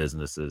small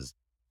businesses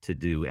to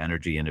do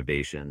energy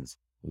innovations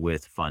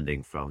with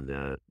funding from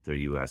the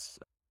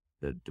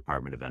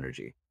Department of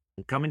Energy.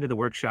 Coming to the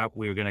workshop,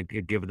 we're going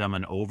to give them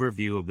an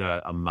overview of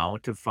the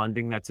amount of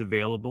funding that's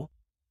available,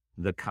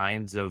 the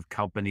kinds of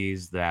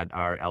companies that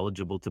are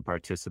eligible to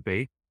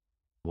participate.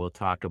 We'll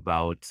talk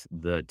about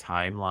the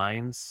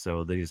timelines.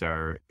 So these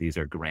are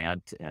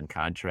grant and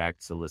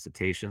contract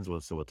solicitations.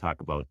 So we'll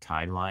talk about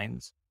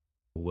timelines.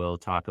 We'll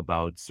talk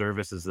about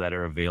services that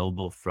are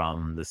available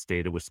from the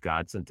state of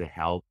Wisconsin to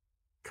help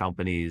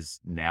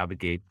companies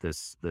navigate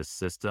this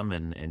system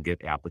and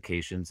get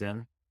applications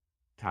in.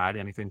 Todd,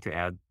 anything to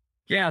add?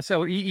 Yeah,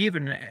 so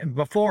even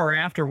before or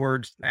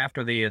afterwards,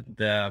 after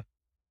the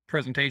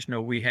presentation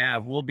that we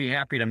have, we'll be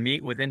happy to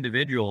meet with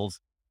individuals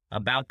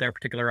about their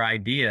particular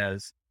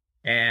ideas.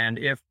 And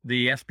if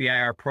the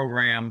SBIR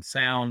programs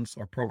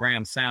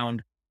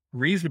sound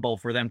reasonable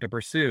for them to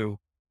pursue,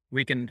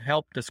 we can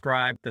help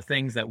describe the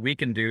things that we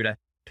can do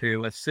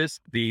to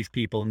assist these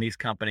people and these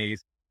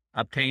companies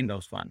obtain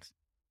those funds.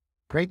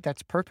 Great.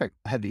 That's perfect.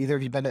 Have either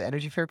of you been to the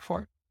Energy Fair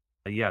before?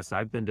 Yes,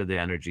 I've been to the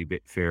Energy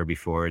Fair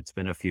before. It's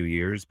been a few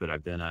years, but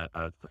I've been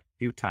a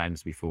few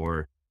times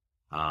before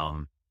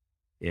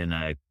in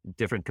a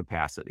different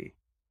capacity.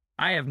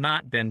 I have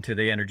not been to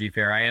the Energy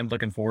Fair. I am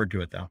looking forward to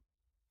it, though.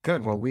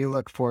 Good. Well, we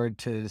look forward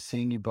to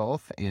seeing you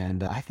both.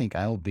 And I think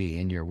I'll be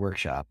in your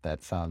workshop.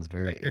 That sounds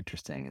very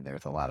interesting. And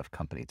there's a lot of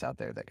companies out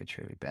there that could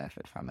truly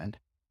benefit from it.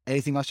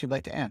 Anything else you'd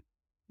like to add?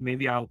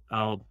 Maybe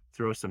I'll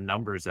throw some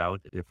numbers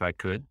out if I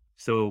could.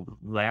 So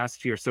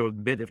last year,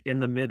 in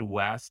the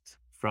Midwest,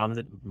 from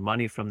the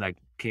money that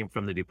came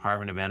from the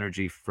Department of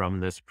Energy from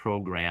this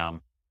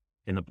program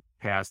in the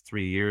past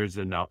 3 years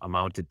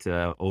amounted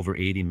to over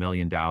 $80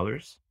 million.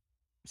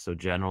 So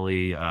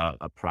generally,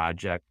 a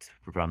project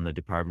from the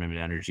Department of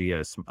Energy,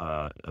 a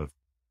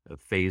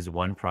phase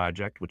one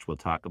project, which we'll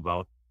talk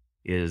about,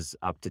 is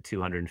up to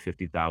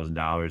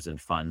 $250,000 in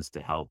funds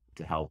to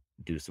help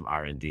do some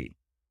R&D.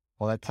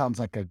 Well, that sounds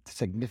like a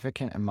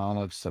significant amount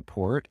of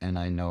support, and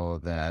I know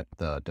that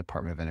the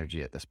Department of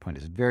Energy at this point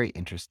is very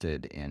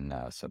interested in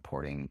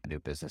supporting new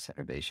business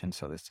innovation.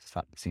 So this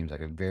seems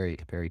like a very,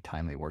 very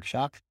timely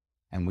workshop.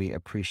 And we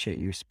appreciate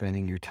you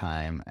spending your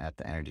time at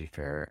the Energy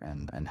Fair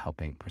and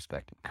helping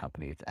prospective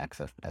companies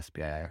access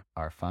SBIR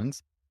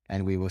funds.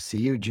 And we will see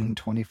you June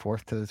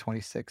 24th to the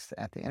 26th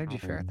at the Energy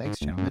Fair. Thanks,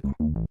 gentlemen.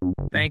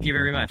 Thank you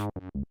very much.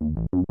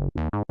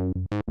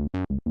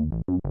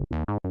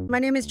 My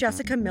name is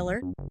Jessica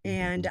Miller,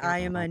 and I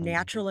am a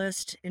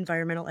naturalist,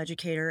 environmental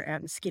educator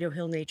at Mosquito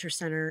Hill Nature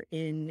Center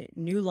in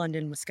New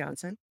London,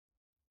 Wisconsin.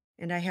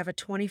 And I have a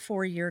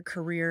 24-year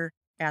career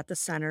at the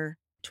center,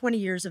 20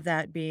 years of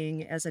that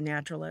being as a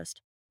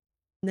naturalist.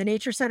 The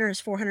Nature Center is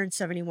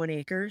 471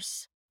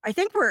 acres. I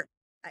think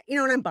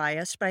and I'm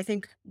biased, but I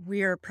think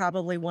we are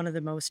probably one of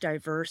the most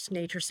diverse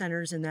nature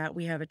centers in that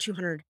we have a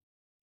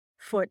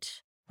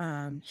 200-foot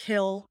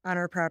hill on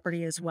our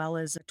property, as well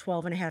as a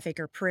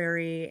 12.5-acre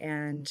prairie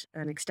and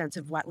an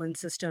extensive wetland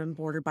system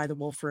bordered by the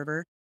Wolf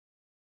River.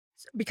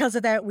 Because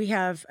of that, we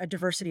have a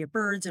diversity of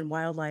birds and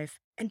wildlife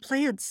and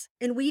plants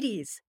and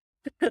weedies.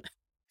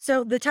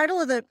 So the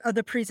title of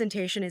the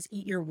presentation is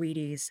 "Eat Your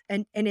Wheaties,"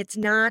 and it's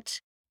not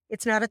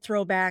a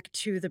throwback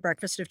to the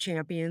Breakfast of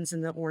Champions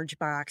and the orange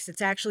box. It's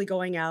actually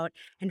going out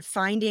and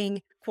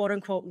finding quote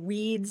unquote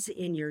weeds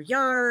in your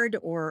yard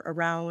or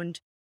around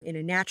in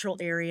a natural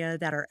area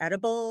that are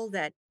edible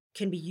that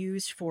can be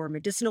used for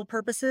medicinal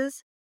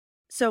purposes.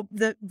 So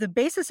the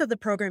basis of the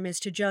program is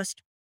to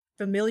just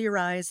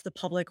familiarize the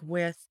public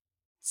with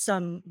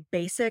some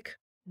basic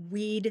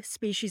weed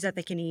species that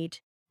they can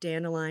eat: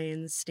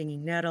 dandelions,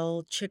 stinging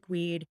nettle,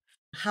 chickweed,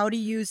 how to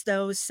use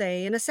those,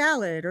 say, in a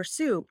salad or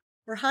soup,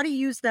 or how to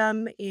use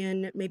them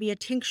in maybe a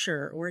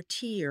tincture or a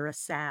tea or a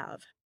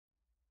salve.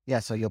 Yeah,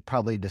 so you'll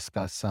probably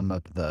discuss some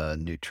of the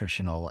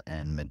nutritional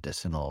and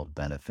medicinal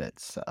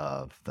benefits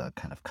of the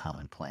kind of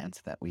common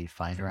plants that we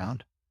find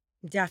around.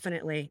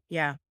 Definitely.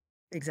 Yeah,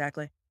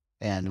 exactly.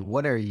 And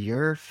what are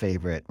your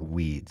favorite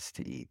weeds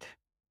to eat?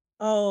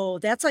 Oh,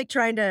 that's like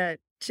trying to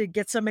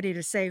get somebody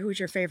to say who's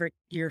your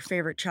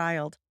favorite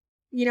child.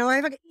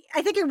 I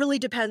think it really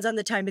depends on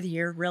the time of the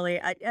year, really.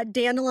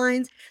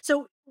 Dandelions.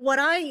 So what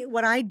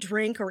I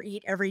drink or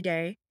eat every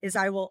day is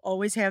I will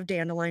always have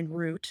dandelion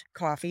root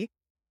coffee,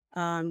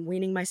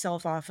 weaning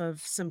myself off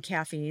of some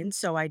caffeine.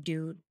 So I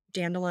do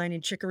dandelion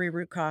and chicory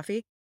root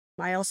coffee.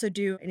 I also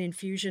do an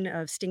infusion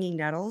of stinging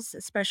nettles,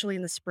 especially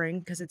in the spring,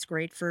 because it's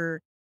great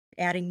for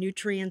adding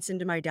nutrients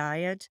into my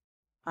diet.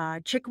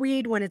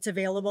 Chickweed, when it's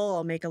available,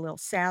 I'll make a little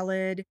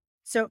salad.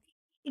 So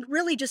it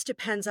really just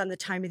depends on the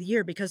time of the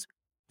year, because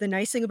the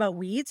nice thing about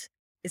weeds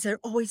is they're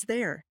always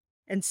there.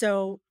 And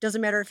so doesn't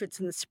matter if it's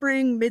in the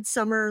spring,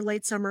 midsummer,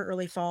 late summer,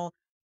 early fall,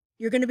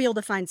 you're going to be able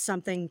to find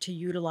something to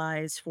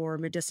utilize for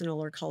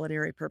medicinal or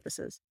culinary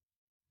purposes.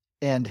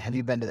 And have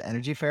you been to the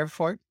Energy Fair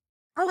before?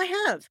 Oh, I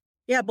have.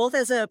 Yeah, both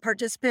as a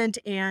participant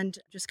and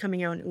just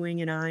coming out and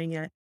oohing and eyeing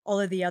at all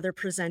of the other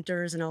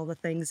presenters and all the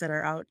things that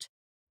are out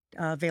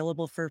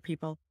available for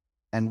people.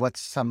 And what's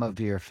some of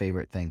your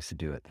favorite things to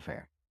do at the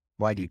fair?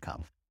 Why do you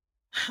come?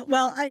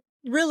 Well,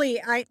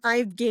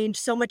 I've gained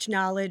so much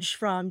knowledge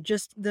from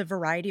just the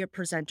variety of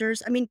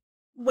presenters. I mean,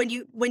 when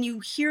you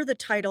hear the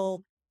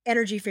title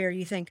Energy Fair,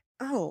 you think,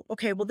 oh,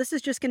 okay, well, this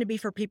is just going to be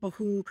for people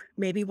who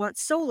maybe want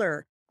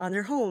solar on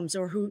their homes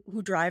or who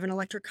drive an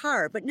electric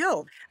car. But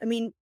no, I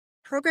mean,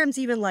 programs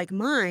even like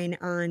mine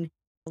on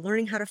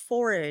learning how to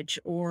forage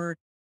or,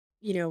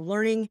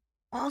 learning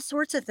all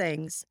sorts of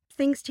things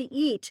to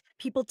eat,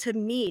 people to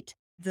meet.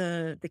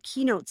 The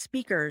keynote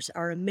speakers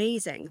are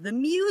amazing. The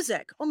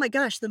music, oh my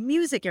gosh, the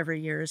music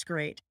every year is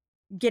great.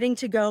 Getting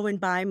to go and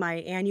buy my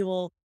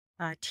annual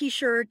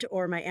t-shirt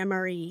or my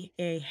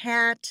MREA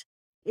hat.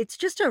 It's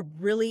just a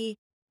really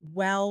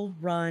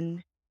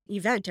well-run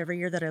event every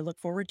year that I look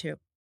forward to.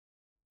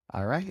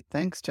 All right.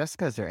 Thanks,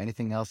 Jessica. Is there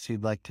anything else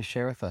you'd like to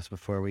share with us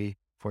before we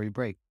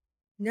break?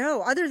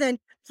 No, other than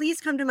please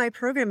come to my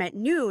program at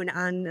noon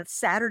on the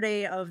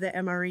Saturday of the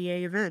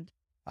MREA event.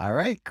 All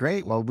right,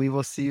 great. Well, we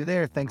will see you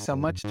there. Thanks so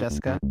much,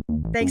 Jessica.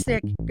 Thanks,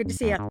 Nick. Good to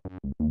see you.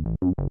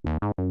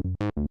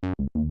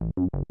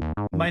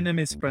 My name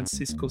is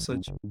Francisco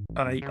Sach.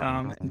 I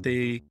am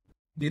the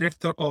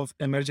Director of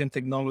Emerging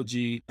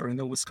Technology,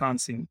 Renew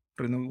Wisconsin.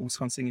 Renew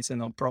Wisconsin is a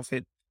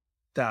nonprofit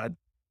that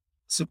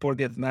supports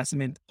the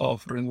advancement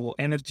of renewable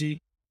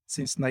energy.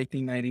 Since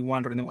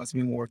 1991, Renew has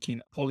been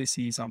working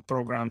policies and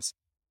programs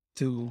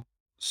to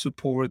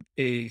support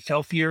a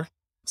healthier,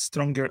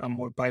 stronger, and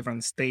more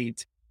vibrant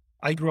state.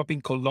 I grew up in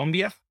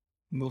Columbia,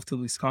 moved to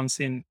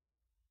Wisconsin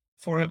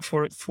to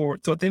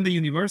attend the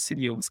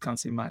University of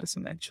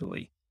Wisconsin-Madison,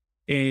 actually,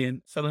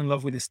 and fell in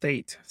love with the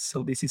state.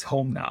 So this is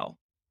home now.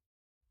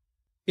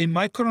 In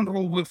my current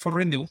role for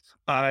Renew,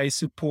 I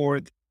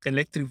support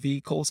electric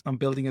vehicles and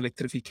building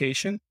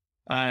electrification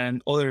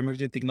and other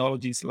emerging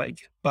technologies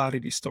like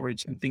battery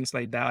storage and things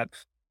like that.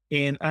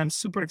 And I'm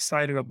super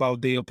excited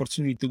about the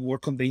opportunity to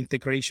work on the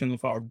integration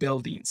of our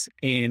buildings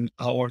and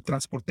our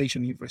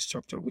transportation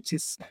infrastructure, which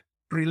is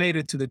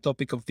related to the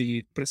topic of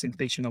the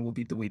presentation I will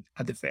be doing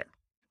at the fair.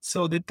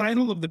 So the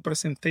title of the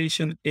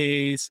presentation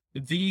is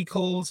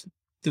Vehicles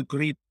to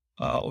Grid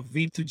or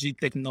V2G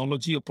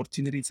Technology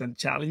Opportunities and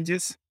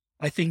Challenges.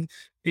 I think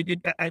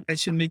I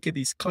should make a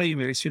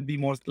disclaimer. It should be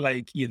more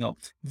like,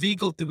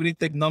 vehicle to grid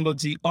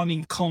technology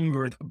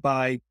unencumbered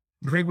by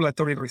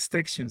regulatory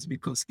restrictions,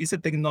 because it's a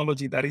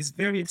technology that is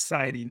very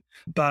exciting,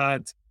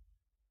 but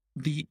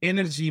the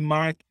energy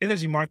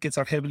markets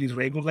are heavily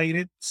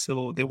regulated.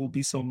 So there will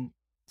be some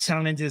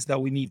challenges that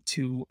we need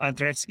to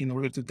address in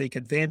order to take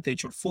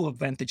advantage or full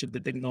advantage of the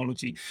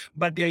technology.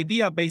 But the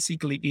idea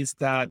basically is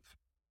that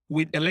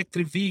with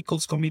electric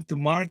vehicles coming to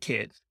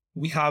market,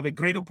 we have a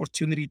great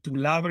opportunity to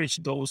leverage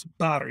those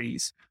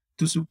batteries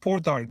to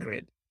support our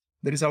grid.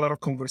 There is a lot of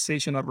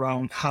conversation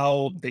around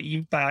how the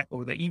impact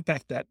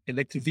that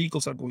electric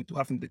vehicles are going to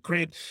have in the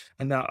grid.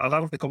 And a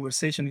lot of the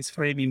conversation is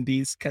framing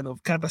this kind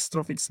of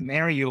catastrophic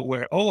scenario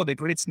where, the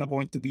grid's not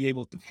going to be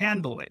able to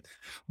handle it.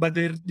 But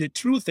the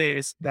truth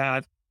is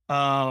that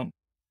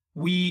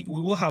we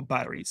will have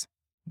batteries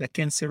that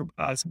can serve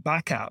as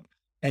backup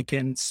and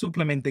can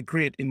supplement the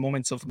grid in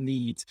moments of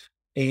need.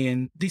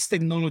 And this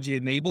technology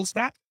enables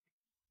that.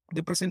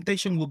 the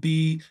presentation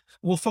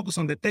will focus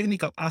on the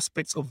technical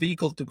aspects of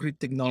vehicle to grid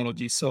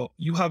technology. So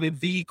you have a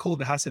vehicle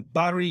that has a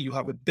battery, you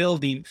have a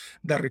building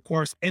that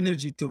requires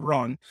energy to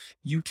run.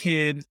 You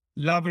can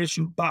leverage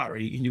your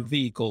battery in your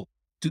vehicle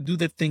to do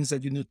the things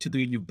that you need to do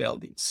in your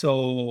building.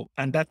 So,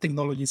 and that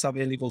technology is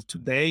available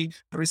today.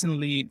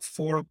 Recently,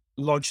 Ford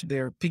launched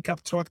their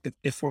pickup truck, the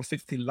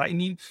F-450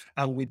 Lightning.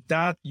 And with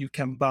that, you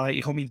can buy a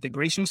home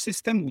integration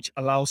system, which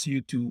allows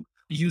you to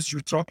use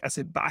your truck as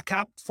a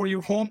backup for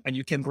your home, and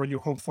you can run your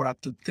home for up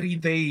to 3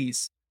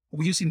 days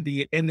using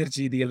the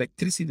energy, the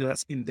electricity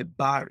that's in the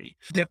battery.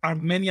 There are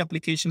many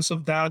applications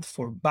of that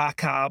for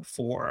backup,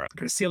 for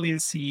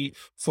resiliency,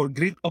 for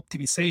grid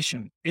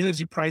optimization.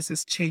 Energy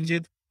prices change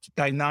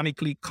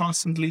dynamically,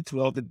 constantly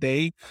throughout the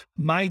day.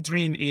 My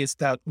dream is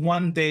that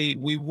one day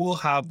we will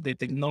have the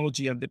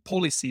technology and the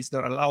policies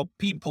that allow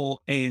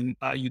people and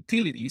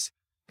utilities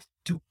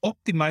to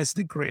optimize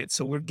the grid.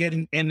 So we're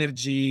getting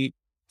energy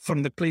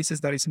from the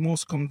places that is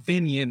most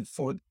convenient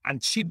for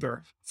and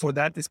cheaper for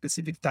that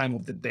specific time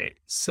of the day.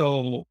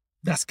 So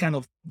that's kind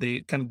of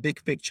the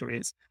big picture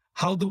is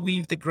how do we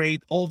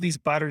integrate all these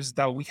batteries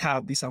that we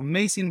have, this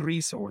amazing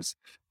resource,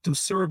 to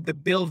serve the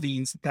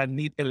buildings that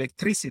need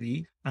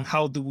electricity, and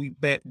how do we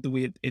do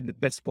it in the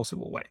best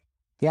possible way?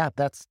 Yeah,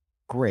 that's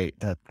great.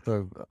 That's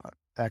an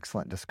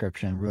excellent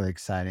description. Really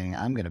exciting.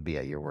 I'm going to be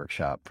at your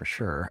workshop for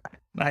sure.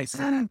 Nice.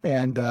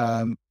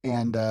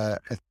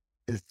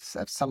 Is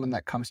someone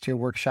that comes to your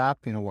workshop,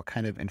 what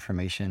kind of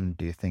information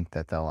do you think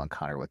that they'll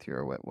encounter with you?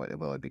 Or what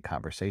will it be?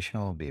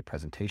 Conversational? Will it be a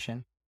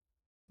presentation?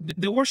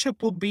 The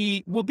workshop will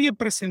be a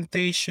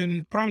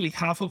presentation. Probably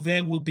half of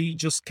them will be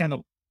just kind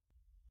of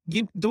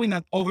doing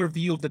an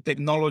overview of the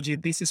technology.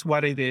 This is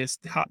what it is.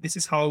 This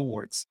is how it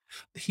works.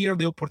 Here are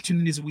the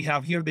opportunities we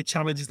have. Here are the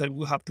challenges that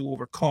we'll have to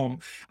overcome.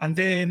 And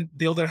then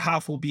the other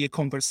half will be a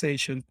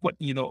conversation,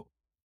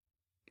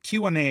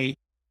 Q&A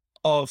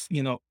of,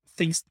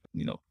 things,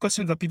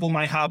 questions that people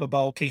might have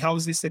about, okay, how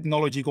is this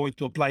technology going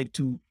to apply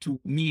to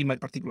me in my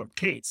particular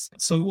case?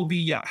 So it will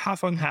be,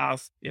 half and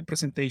half a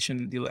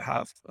presentation, the other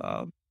half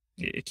a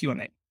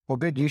Q&A. Well,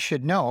 good. You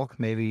should know,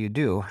 maybe you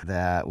do,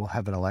 that we'll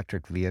have an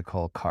electric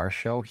vehicle car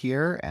show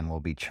here, and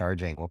we'll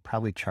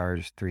probably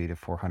charge 300 to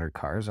 400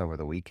 cars over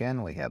the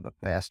weekend. We have a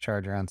fast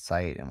charger on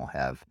site, and we'll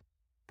have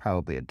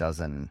probably a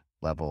dozen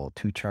level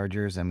 2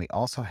 chargers. And we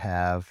also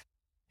have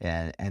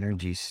an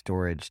energy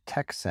storage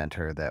tech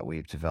center that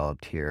we've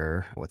developed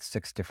here with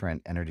 6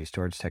 different energy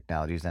storage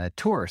technologies and a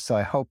tour. So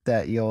I hope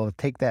that you'll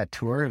take that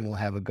tour and we'll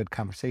have a good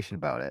conversation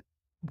about it.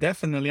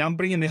 Definitely. I'm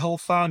bringing the whole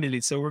family.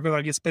 So we're going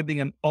to be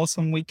spending an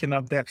awesome weekend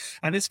up there.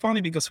 And it's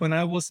funny because when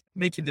I was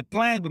making the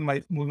plan with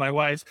my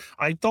wife,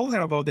 I told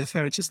her about the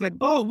fair. She's like,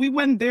 oh, we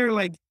went there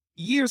like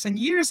years and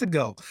years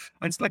ago.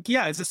 And it's like,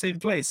 yeah, it's the same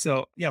place.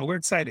 So yeah, we're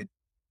excited.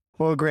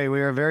 Well, great. We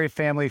are a very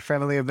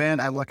family-friendly event.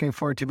 I'm looking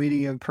forward to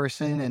meeting you in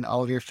person and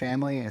all of your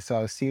family. And so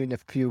I'll see you in a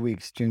few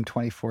weeks, June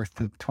 24th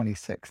to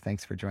 26th.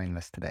 Thanks for joining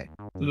us today.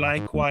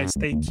 Likewise.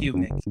 Thank you,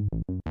 Nick.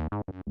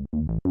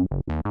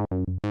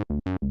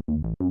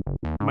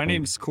 My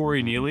name is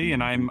Corey Neely,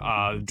 and I'm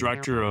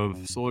director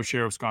of Solar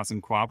Share Wisconsin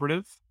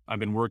Cooperative. I've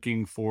been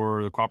working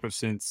for the cooperative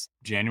since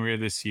January of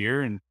this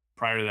year. And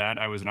prior to that,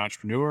 I was an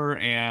entrepreneur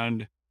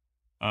and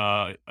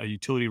a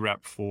utility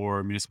rep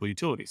for municipal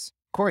utilities.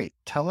 Corey,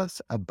 tell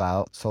us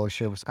about Solar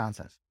Share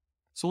Wisconsin.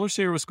 Solar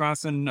Share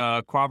Wisconsin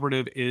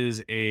Cooperative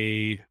it's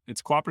a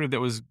cooperative that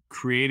was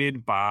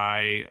created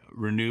by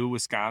Renew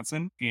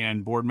Wisconsin,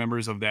 and board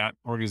members of that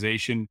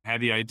organization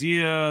had the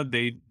idea.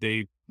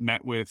 They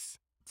met with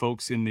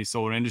folks in the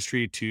solar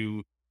industry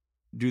to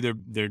do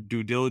their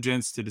due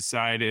diligence to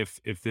decide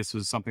if this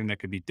was something that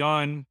could be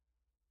done.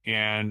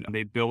 And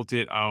they built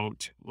it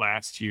out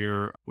last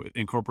year,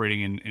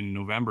 incorporating in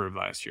November of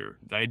last year.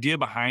 The idea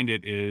behind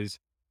it is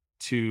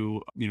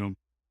to,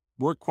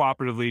 work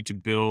cooperatively to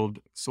build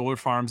solar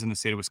farms in the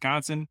state of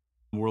Wisconsin.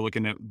 We're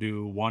looking to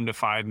do 1 to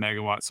 5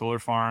 megawatt solar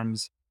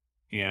farms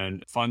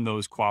and fund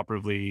those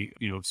cooperatively,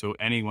 so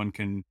anyone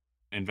can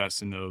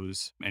invest in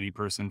those. Any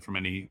person from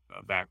any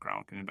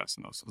background can invest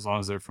in those, as long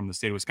as they're from the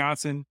state of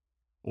Wisconsin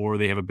or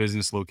they have a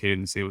business located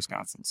in the state of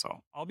Wisconsin.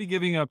 So I'll be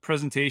giving a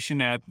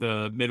presentation at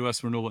the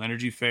Midwest Renewable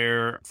Energy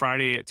Fair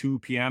Friday at 2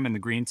 p.m. in the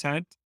Green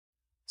Tent.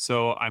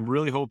 So I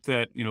really hope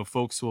that,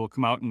 folks will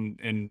come out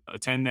and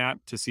attend that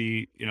to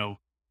see,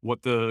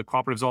 what the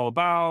cooperative's all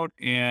about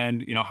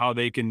and, how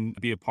they can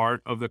be a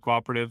part of the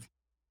cooperative.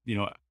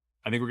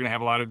 I think we're going to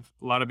have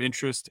a lot of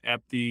interest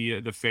at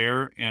the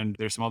fair, and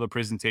there's some other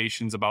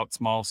presentations about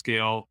small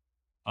scale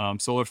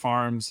solar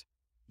farms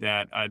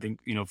that I think,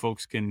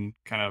 folks can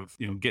kind of,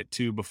 get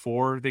to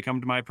before they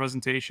come to my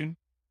presentation.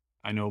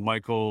 I know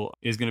Michael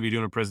is going to be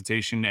doing a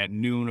presentation at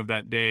noon of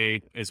that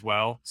day as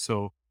well.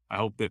 So I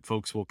hope that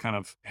folks will kind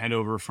of head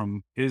over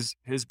from his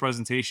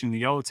presentation in the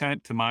yellow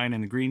tent to mine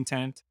in the green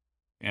tent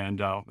and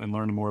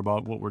learn more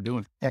about what we're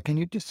doing. Yeah, can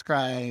you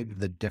describe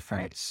the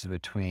difference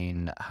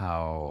between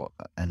how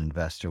an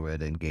investor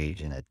would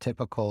engage in a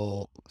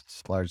typical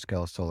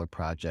large-scale solar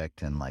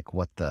project and like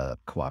what the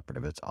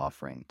cooperative is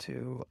offering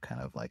to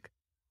kind of like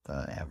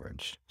the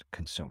average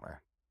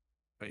consumer?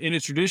 in a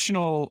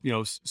traditional,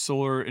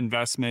 solar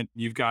investment,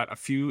 you've got a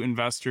few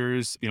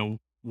investors,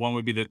 one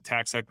would be the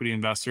tax equity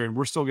investor, and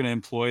we're still going to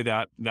employ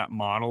that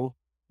model.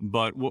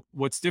 But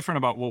what's different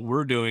about what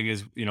we're doing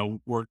is,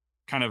 we're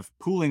kind of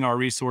pooling our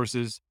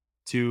resources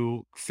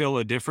to fill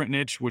a different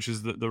niche, which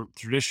is the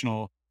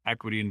traditional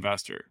equity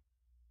investor.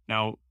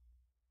 Now,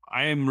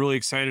 I am really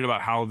excited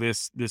about how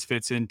this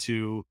fits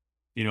into,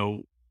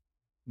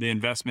 the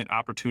investment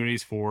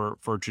opportunities for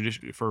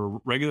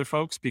regular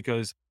folks,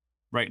 because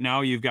right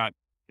now you've got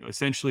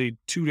essentially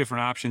two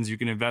different options. You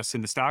can invest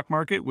in the stock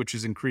market, which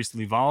is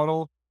increasingly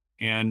volatile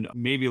and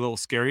maybe a little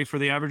scary for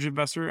the average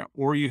investor,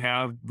 or you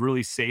have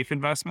really safe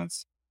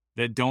investments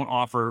that don't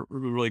offer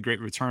really great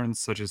returns,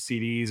 such as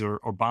CDs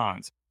or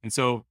bonds. And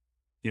so,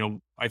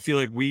 I feel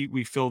like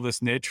we fill this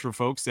niche for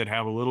folks that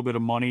have a little bit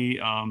of money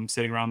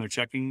sitting around their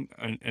checking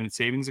and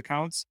savings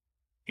accounts,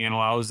 and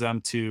allows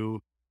them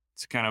to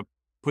kind of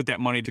put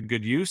that money to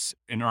good use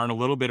and earn a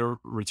little bit of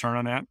return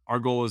on that. Our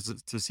goal is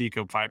to seek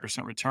a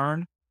 5%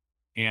 return,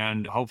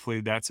 and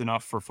hopefully that's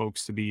enough for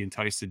folks to be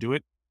enticed to do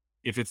it.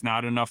 If it's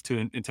not enough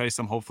to entice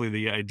them, hopefully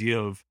the idea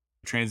of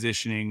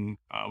transitioning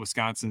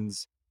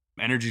Wisconsin's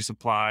energy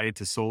supply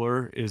to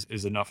solar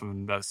is enough of an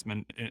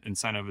investment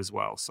incentive as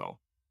well. So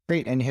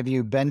Great. And have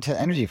you been to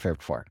Energy Fair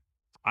before?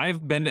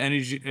 I've been to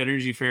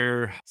Energy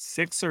Fair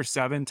 6 or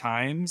 7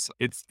 times.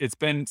 It's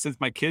been, since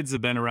my kids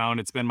have been around,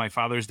 it's been my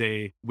Father's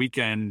Day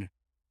weekend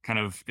kind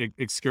of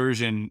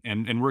excursion,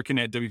 and working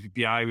at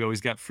WPPI, we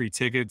always got free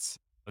tickets.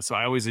 So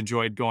I always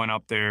enjoyed going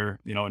up there,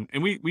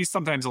 and we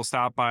sometimes will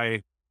stop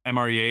by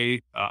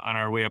MREA on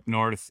our way up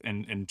north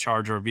and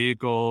charge our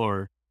vehicle,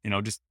 or,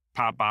 just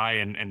pop by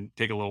and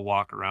take a little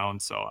walk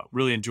around. So I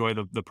really enjoy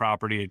the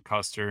property at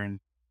Custer, and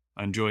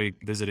I enjoy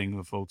visiting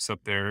the folks up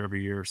there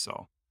every year.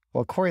 So.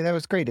 Well, Corey, that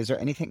was great. Is there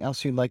anything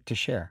else you'd like to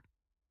share?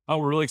 Oh,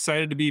 we're really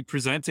excited to be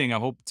presenting. I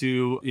hope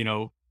to,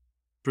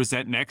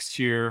 present next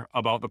year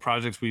about the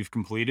projects we've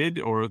completed,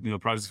 or,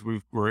 projects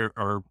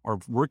are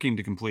working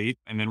to complete,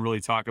 and then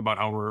really talk about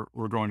how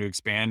we're going to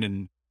expand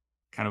and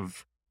kind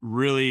of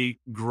really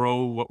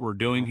grow what we're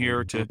doing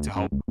here to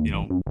help,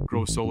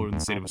 grow solar in the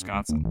state of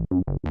Wisconsin.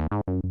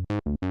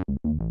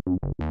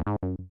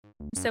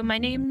 So my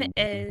name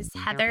is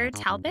Heather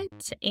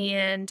Talbot,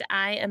 and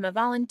I am a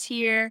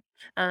volunteer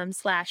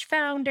 /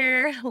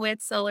 founder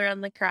with Solar on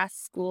La Crosse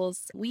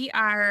Schools. We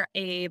are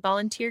a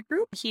volunteer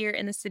group here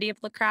in the city of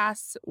La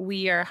Crosse.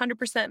 We are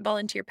 100%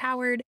 volunteer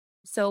powered.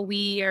 So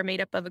we are made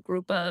up of a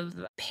group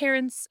of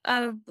parents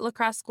of La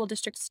Crosse School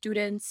District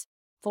students,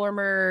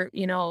 former,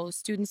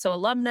 students, so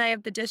alumni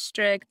of the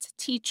district,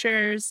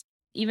 teachers,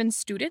 even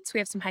students. We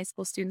have some high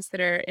school students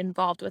that are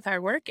involved with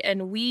our work,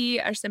 and we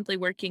are simply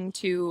working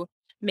to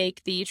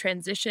make the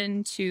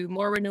transition to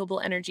more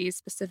renewable energy,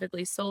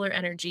 specifically solar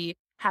energy,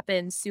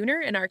 happen sooner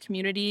in our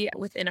community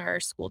within our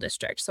school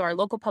district. So our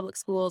local public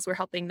schools, we're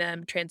helping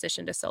them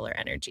transition to solar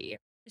energy.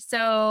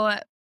 So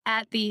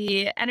at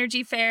the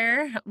Energy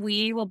Fair,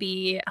 we will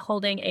be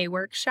holding a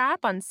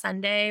workshop on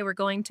Sunday. We're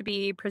going to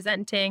be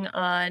presenting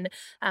on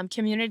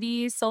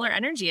community solar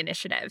energy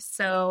initiatives.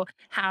 So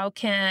how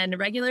can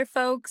regular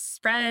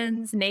folks,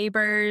 friends,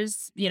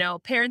 neighbors,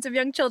 parents of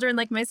young children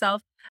like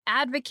myself,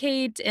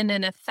 advocate in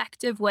an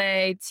effective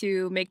way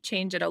to make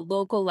change at a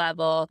local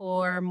level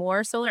for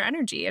more solar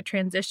energy, a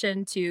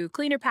transition to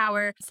cleaner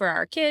power for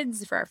our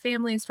kids, for our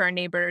families, for our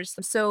neighbors.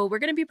 So we're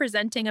going to be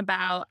presenting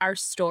about our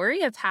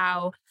story of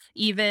how,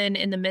 even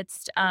in the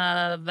midst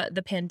of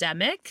the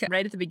pandemic,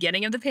 right at the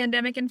beginning of the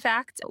pandemic, in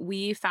fact,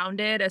 we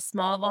founded a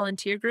small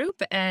volunteer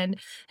group and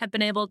have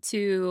been able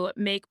to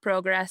make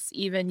progress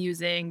even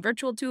using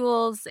virtual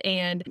tools.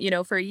 And,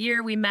 for a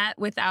year we met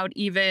without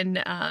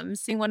even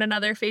seeing one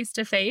another face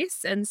to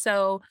face. And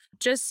so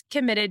just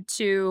committed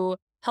to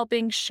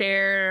helping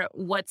share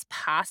what's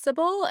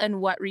possible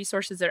and what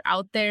resources are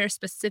out there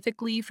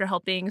specifically for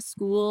helping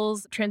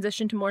schools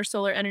transition to more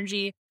solar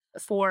energy,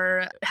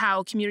 for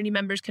how community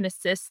members can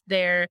assist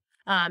their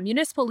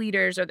municipal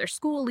leaders or their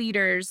school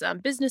leaders,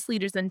 business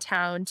leaders in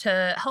town,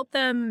 to help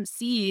them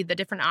see the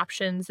different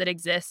options that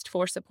exist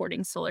for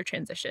supporting solar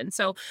transition.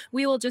 So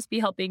we will just be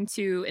helping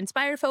to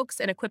inspire folks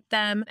and equip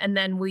them. And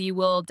then we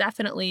will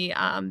definitely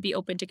be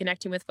open to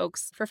connecting with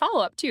folks for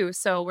follow-up too.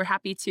 So we're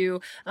happy to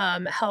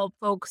help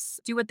folks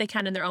do what they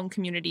can in their own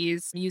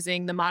communities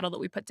using the model that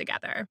we put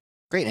together.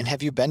 Great. And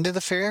have you been to the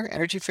fair,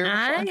 Energy Fair before?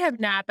 I have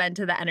not been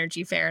to the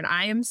Energy Fair, and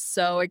I am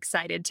so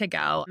excited to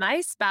go.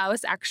 My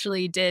spouse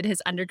actually did his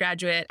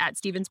undergraduate at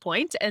Stevens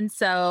Point, and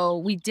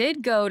so we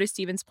did go to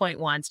Stevens Point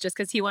once just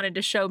because he wanted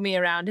to show me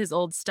around his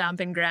old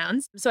stomping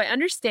grounds. So I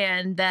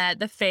understand that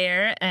the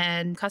fair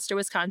and Custer,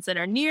 Wisconsin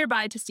are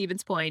nearby to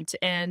Stevens Point,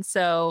 and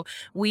so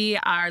we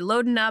are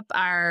loading up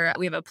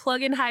we have a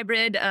plug-in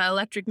hybrid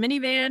electric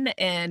minivan,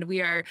 and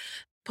we are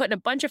putting a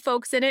bunch of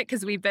folks in it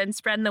because we've been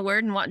spreading the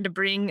word and wanting to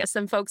bring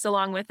some folks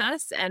along with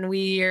us. And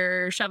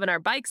we're shoving our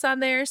bikes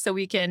on there so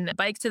we can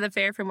bike to the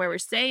fair from where we're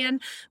staying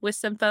with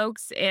some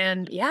folks.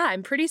 And yeah,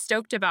 I'm pretty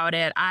stoked about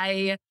it.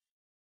 I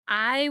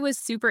I was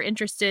super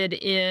interested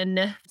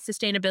in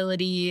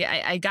sustainability.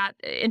 I got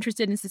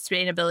interested in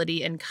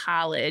sustainability in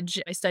college.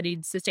 I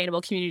studied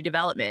sustainable community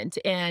development,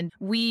 and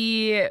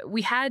we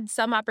had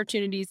some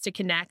opportunities to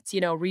connect,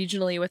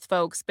 regionally with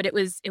folks, but it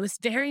was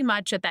very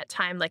much at that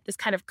time like this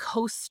kind of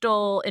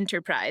coastal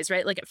enterprise,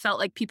 right? Like it felt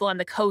like people on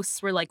the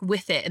coasts were like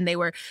with it, and they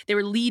were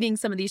leading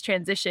some of these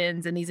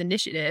transitions and these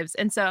initiatives.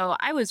 And so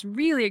I was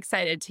really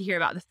excited to hear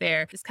about the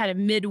fair, this kind of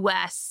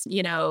Midwest,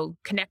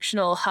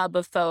 connectional hub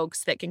of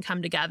folks that can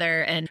come together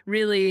and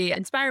really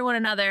inspire one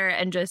another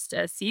and just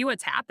see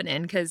what's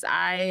happening. Because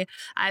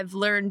I've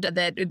learned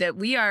that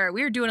we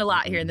are doing a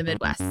lot here in the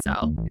Midwest,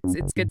 so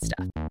it's good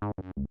stuff.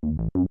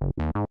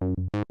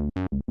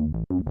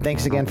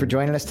 Thanks again for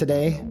joining us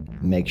today.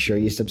 Make sure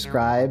you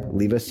subscribe,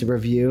 leave us a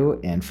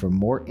review, and for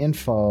more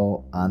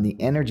info on the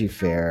Energy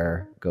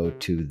Fair, go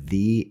to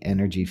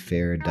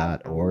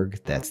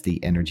theenergyfair.org. That's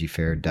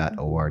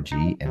theenergyfair.org,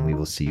 and we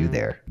will see you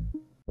there.